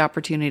have the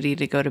opportunity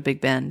to go to Big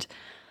Bend,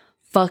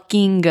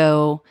 fucking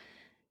go.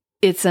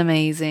 It's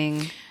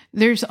amazing.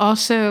 There's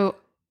also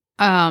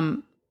a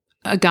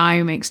guy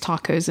who makes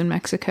tacos in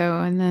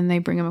Mexico, and then they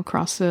bring them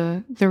across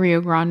the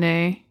Rio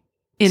Grande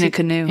in a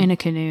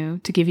canoe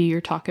to give you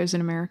your tacos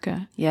in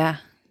America. Yeah.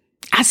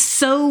 I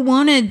so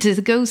wanted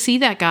to go see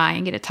that guy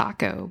and get a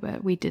taco,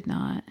 but we did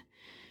not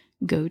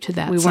go to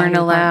that. We weren't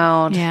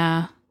allowed.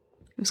 Yeah.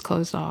 It was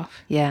closed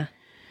off. Yeah.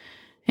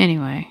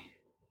 Anyway,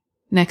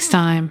 next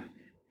time,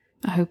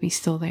 I hope he's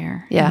still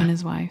there. Yeah. Him and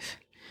his wife.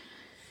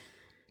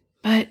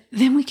 But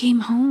then we came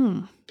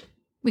home.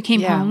 We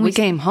came home. We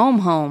came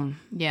home.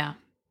 Yeah.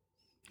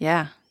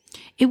 Yeah.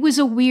 It was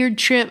a weird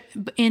trip,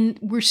 and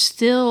we're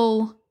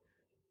still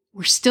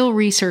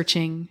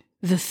researching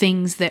the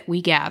things that we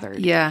gathered.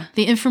 Yeah.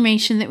 The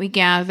information that we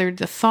gathered,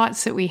 the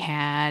thoughts that we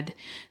had,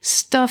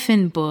 stuff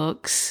in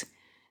books.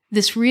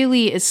 This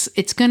really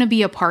it's going to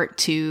be a part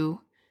 2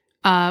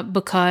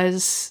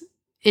 because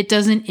it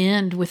doesn't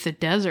end with the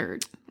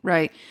desert.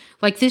 Right.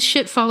 Like this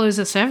shit follows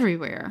us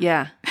everywhere.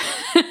 Yeah.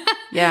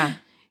 Yeah.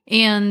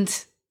 And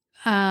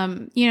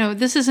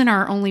this isn't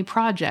our only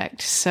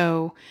project.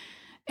 So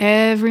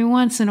every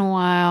once in a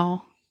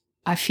while,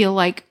 I feel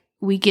like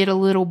we get a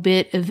little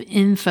bit of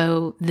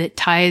info that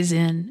ties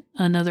in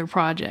another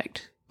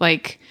project.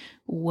 Like,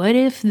 what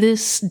if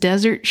this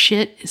desert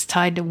shit is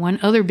tied to one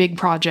other big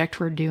project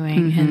we're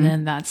doing? Mm-hmm. And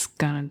then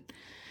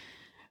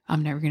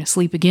I'm never going to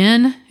sleep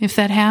again if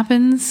that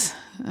happens.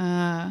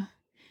 I'll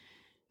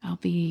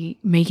be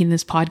making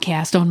this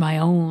podcast on my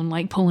own,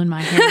 like pulling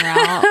my hair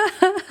out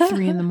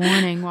 3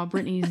 a.m. while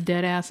Brittany's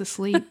dead ass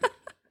asleep.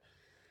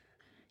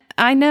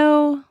 I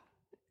know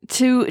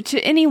to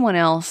anyone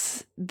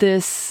else,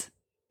 this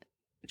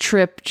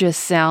trip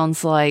just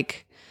sounds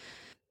like,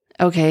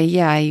 okay,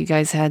 yeah, you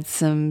guys had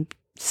some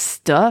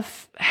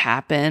stuff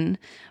happen,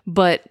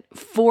 but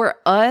for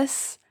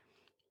us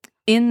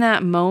in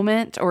that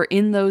moment or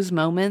in those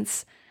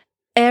moments,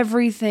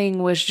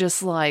 everything was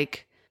just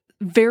like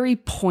very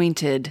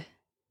pointed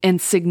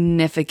and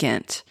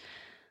significant,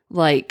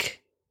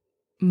 like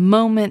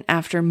moment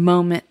after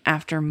moment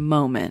after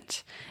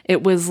moment.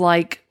 It was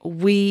like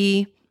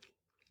we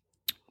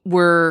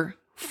were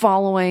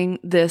following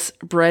this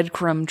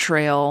breadcrumb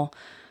trail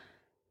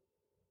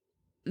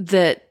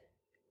that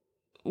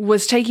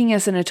was taking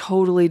us in a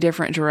totally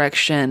different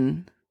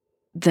direction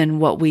than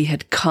what we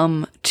had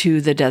come to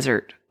the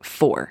desert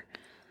for.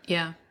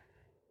 Yeah.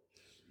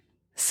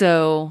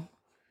 So,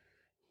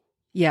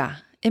 yeah,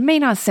 it may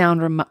not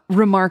sound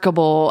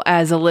remarkable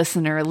as a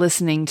listener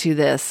listening to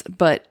this,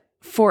 but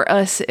for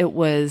us, it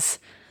was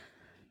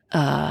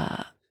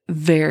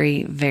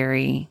very,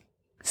 very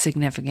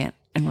significant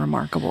and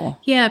remarkable.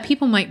 Yeah,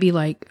 people might be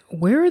like,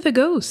 where are the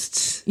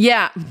ghosts?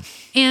 Yeah.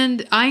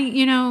 And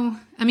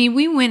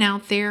we went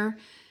out there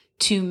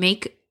to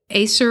make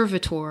a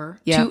servitor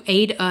Yeah. to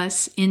aid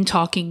us in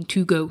talking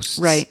to ghosts.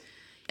 Right.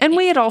 And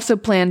we had also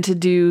planned to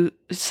do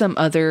some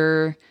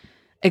other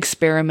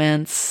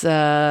experiments.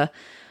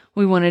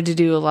 We wanted to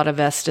do a lot of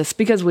Estes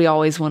because we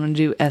always wanted to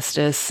do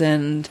Estes,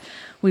 and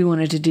we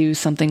wanted to do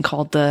something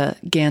called the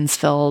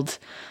Gansfeld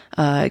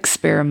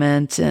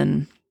experiment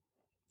and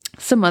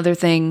some other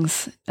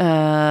things.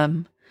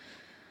 Good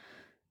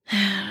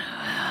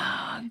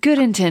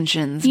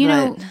intentions. You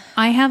but know,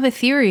 I have a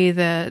theory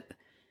that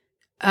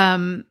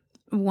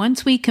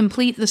once we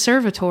complete the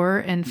servitor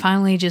and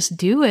finally just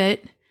do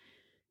it,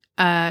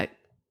 the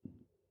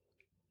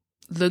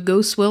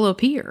ghosts will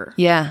appear.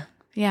 yeah.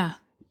 Yeah.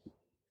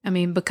 I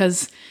mean,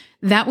 because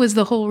that was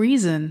the whole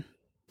reason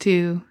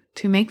to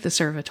make the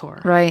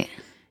servitor. Right.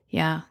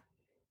 Yeah.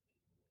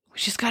 We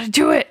just got to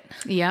do it.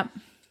 Yep.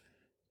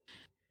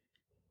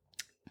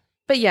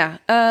 But yeah,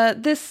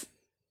 this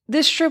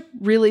trip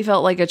really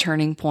felt like a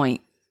turning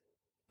point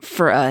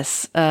for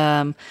us.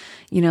 You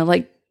know,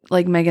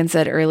 like Megan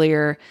said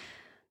earlier,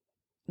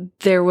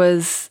 there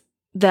was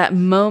that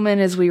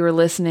moment as we were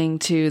listening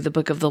to the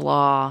Book of the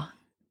Law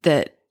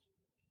that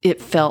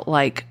it felt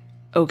like,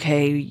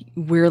 okay,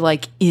 we're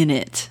like in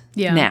it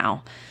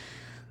now.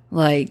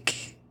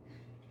 Like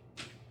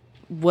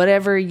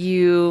whatever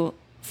you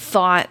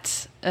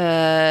thought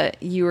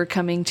you were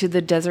coming to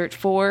the desert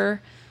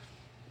for,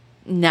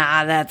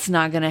 nah, that's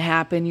not going to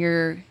happen.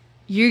 You're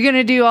going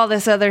to do all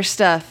this other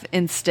stuff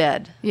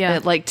instead. Yeah.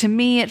 But like to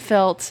me, it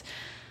felt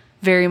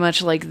very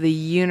much like the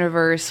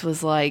universe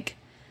was like,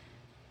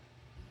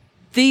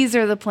 these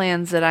are the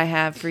plans that I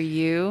have for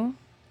you.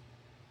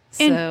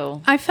 And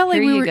So I felt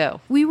like here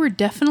we were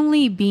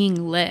definitely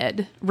being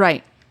led.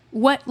 Right.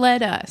 What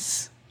led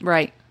us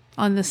Right.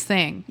 on this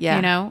thing? Yeah.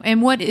 You know,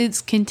 and what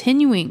is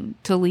continuing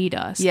to lead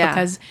us. Yeah.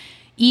 Because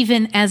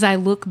even as I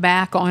look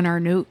back on our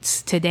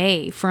notes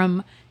today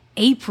from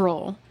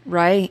April,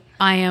 Right.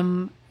 I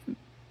am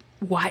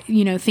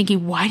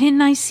thinking, why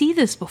didn't I see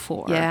this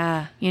before?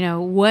 Yeah. You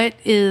know, what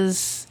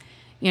is,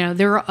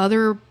 there are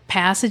other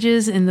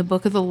passages in the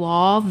Book of the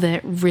Law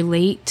that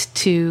relate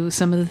to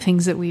some of the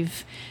things that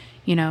we've,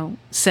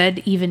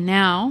 said even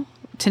now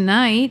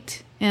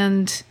tonight.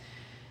 And,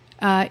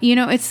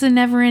 it's the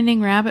never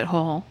ending rabbit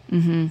hole.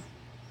 Mm-hmm.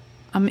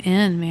 I'm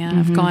in, man.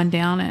 I've gone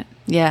down it.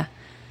 Yeah.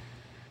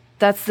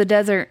 That's the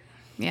desert.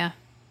 Yeah.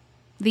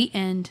 The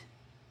end.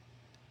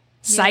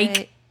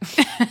 Psych.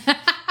 Yay.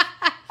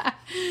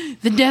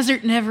 The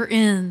desert never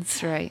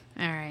ends. That's right.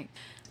 All right.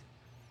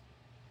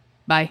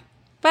 Bye.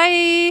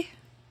 Bye.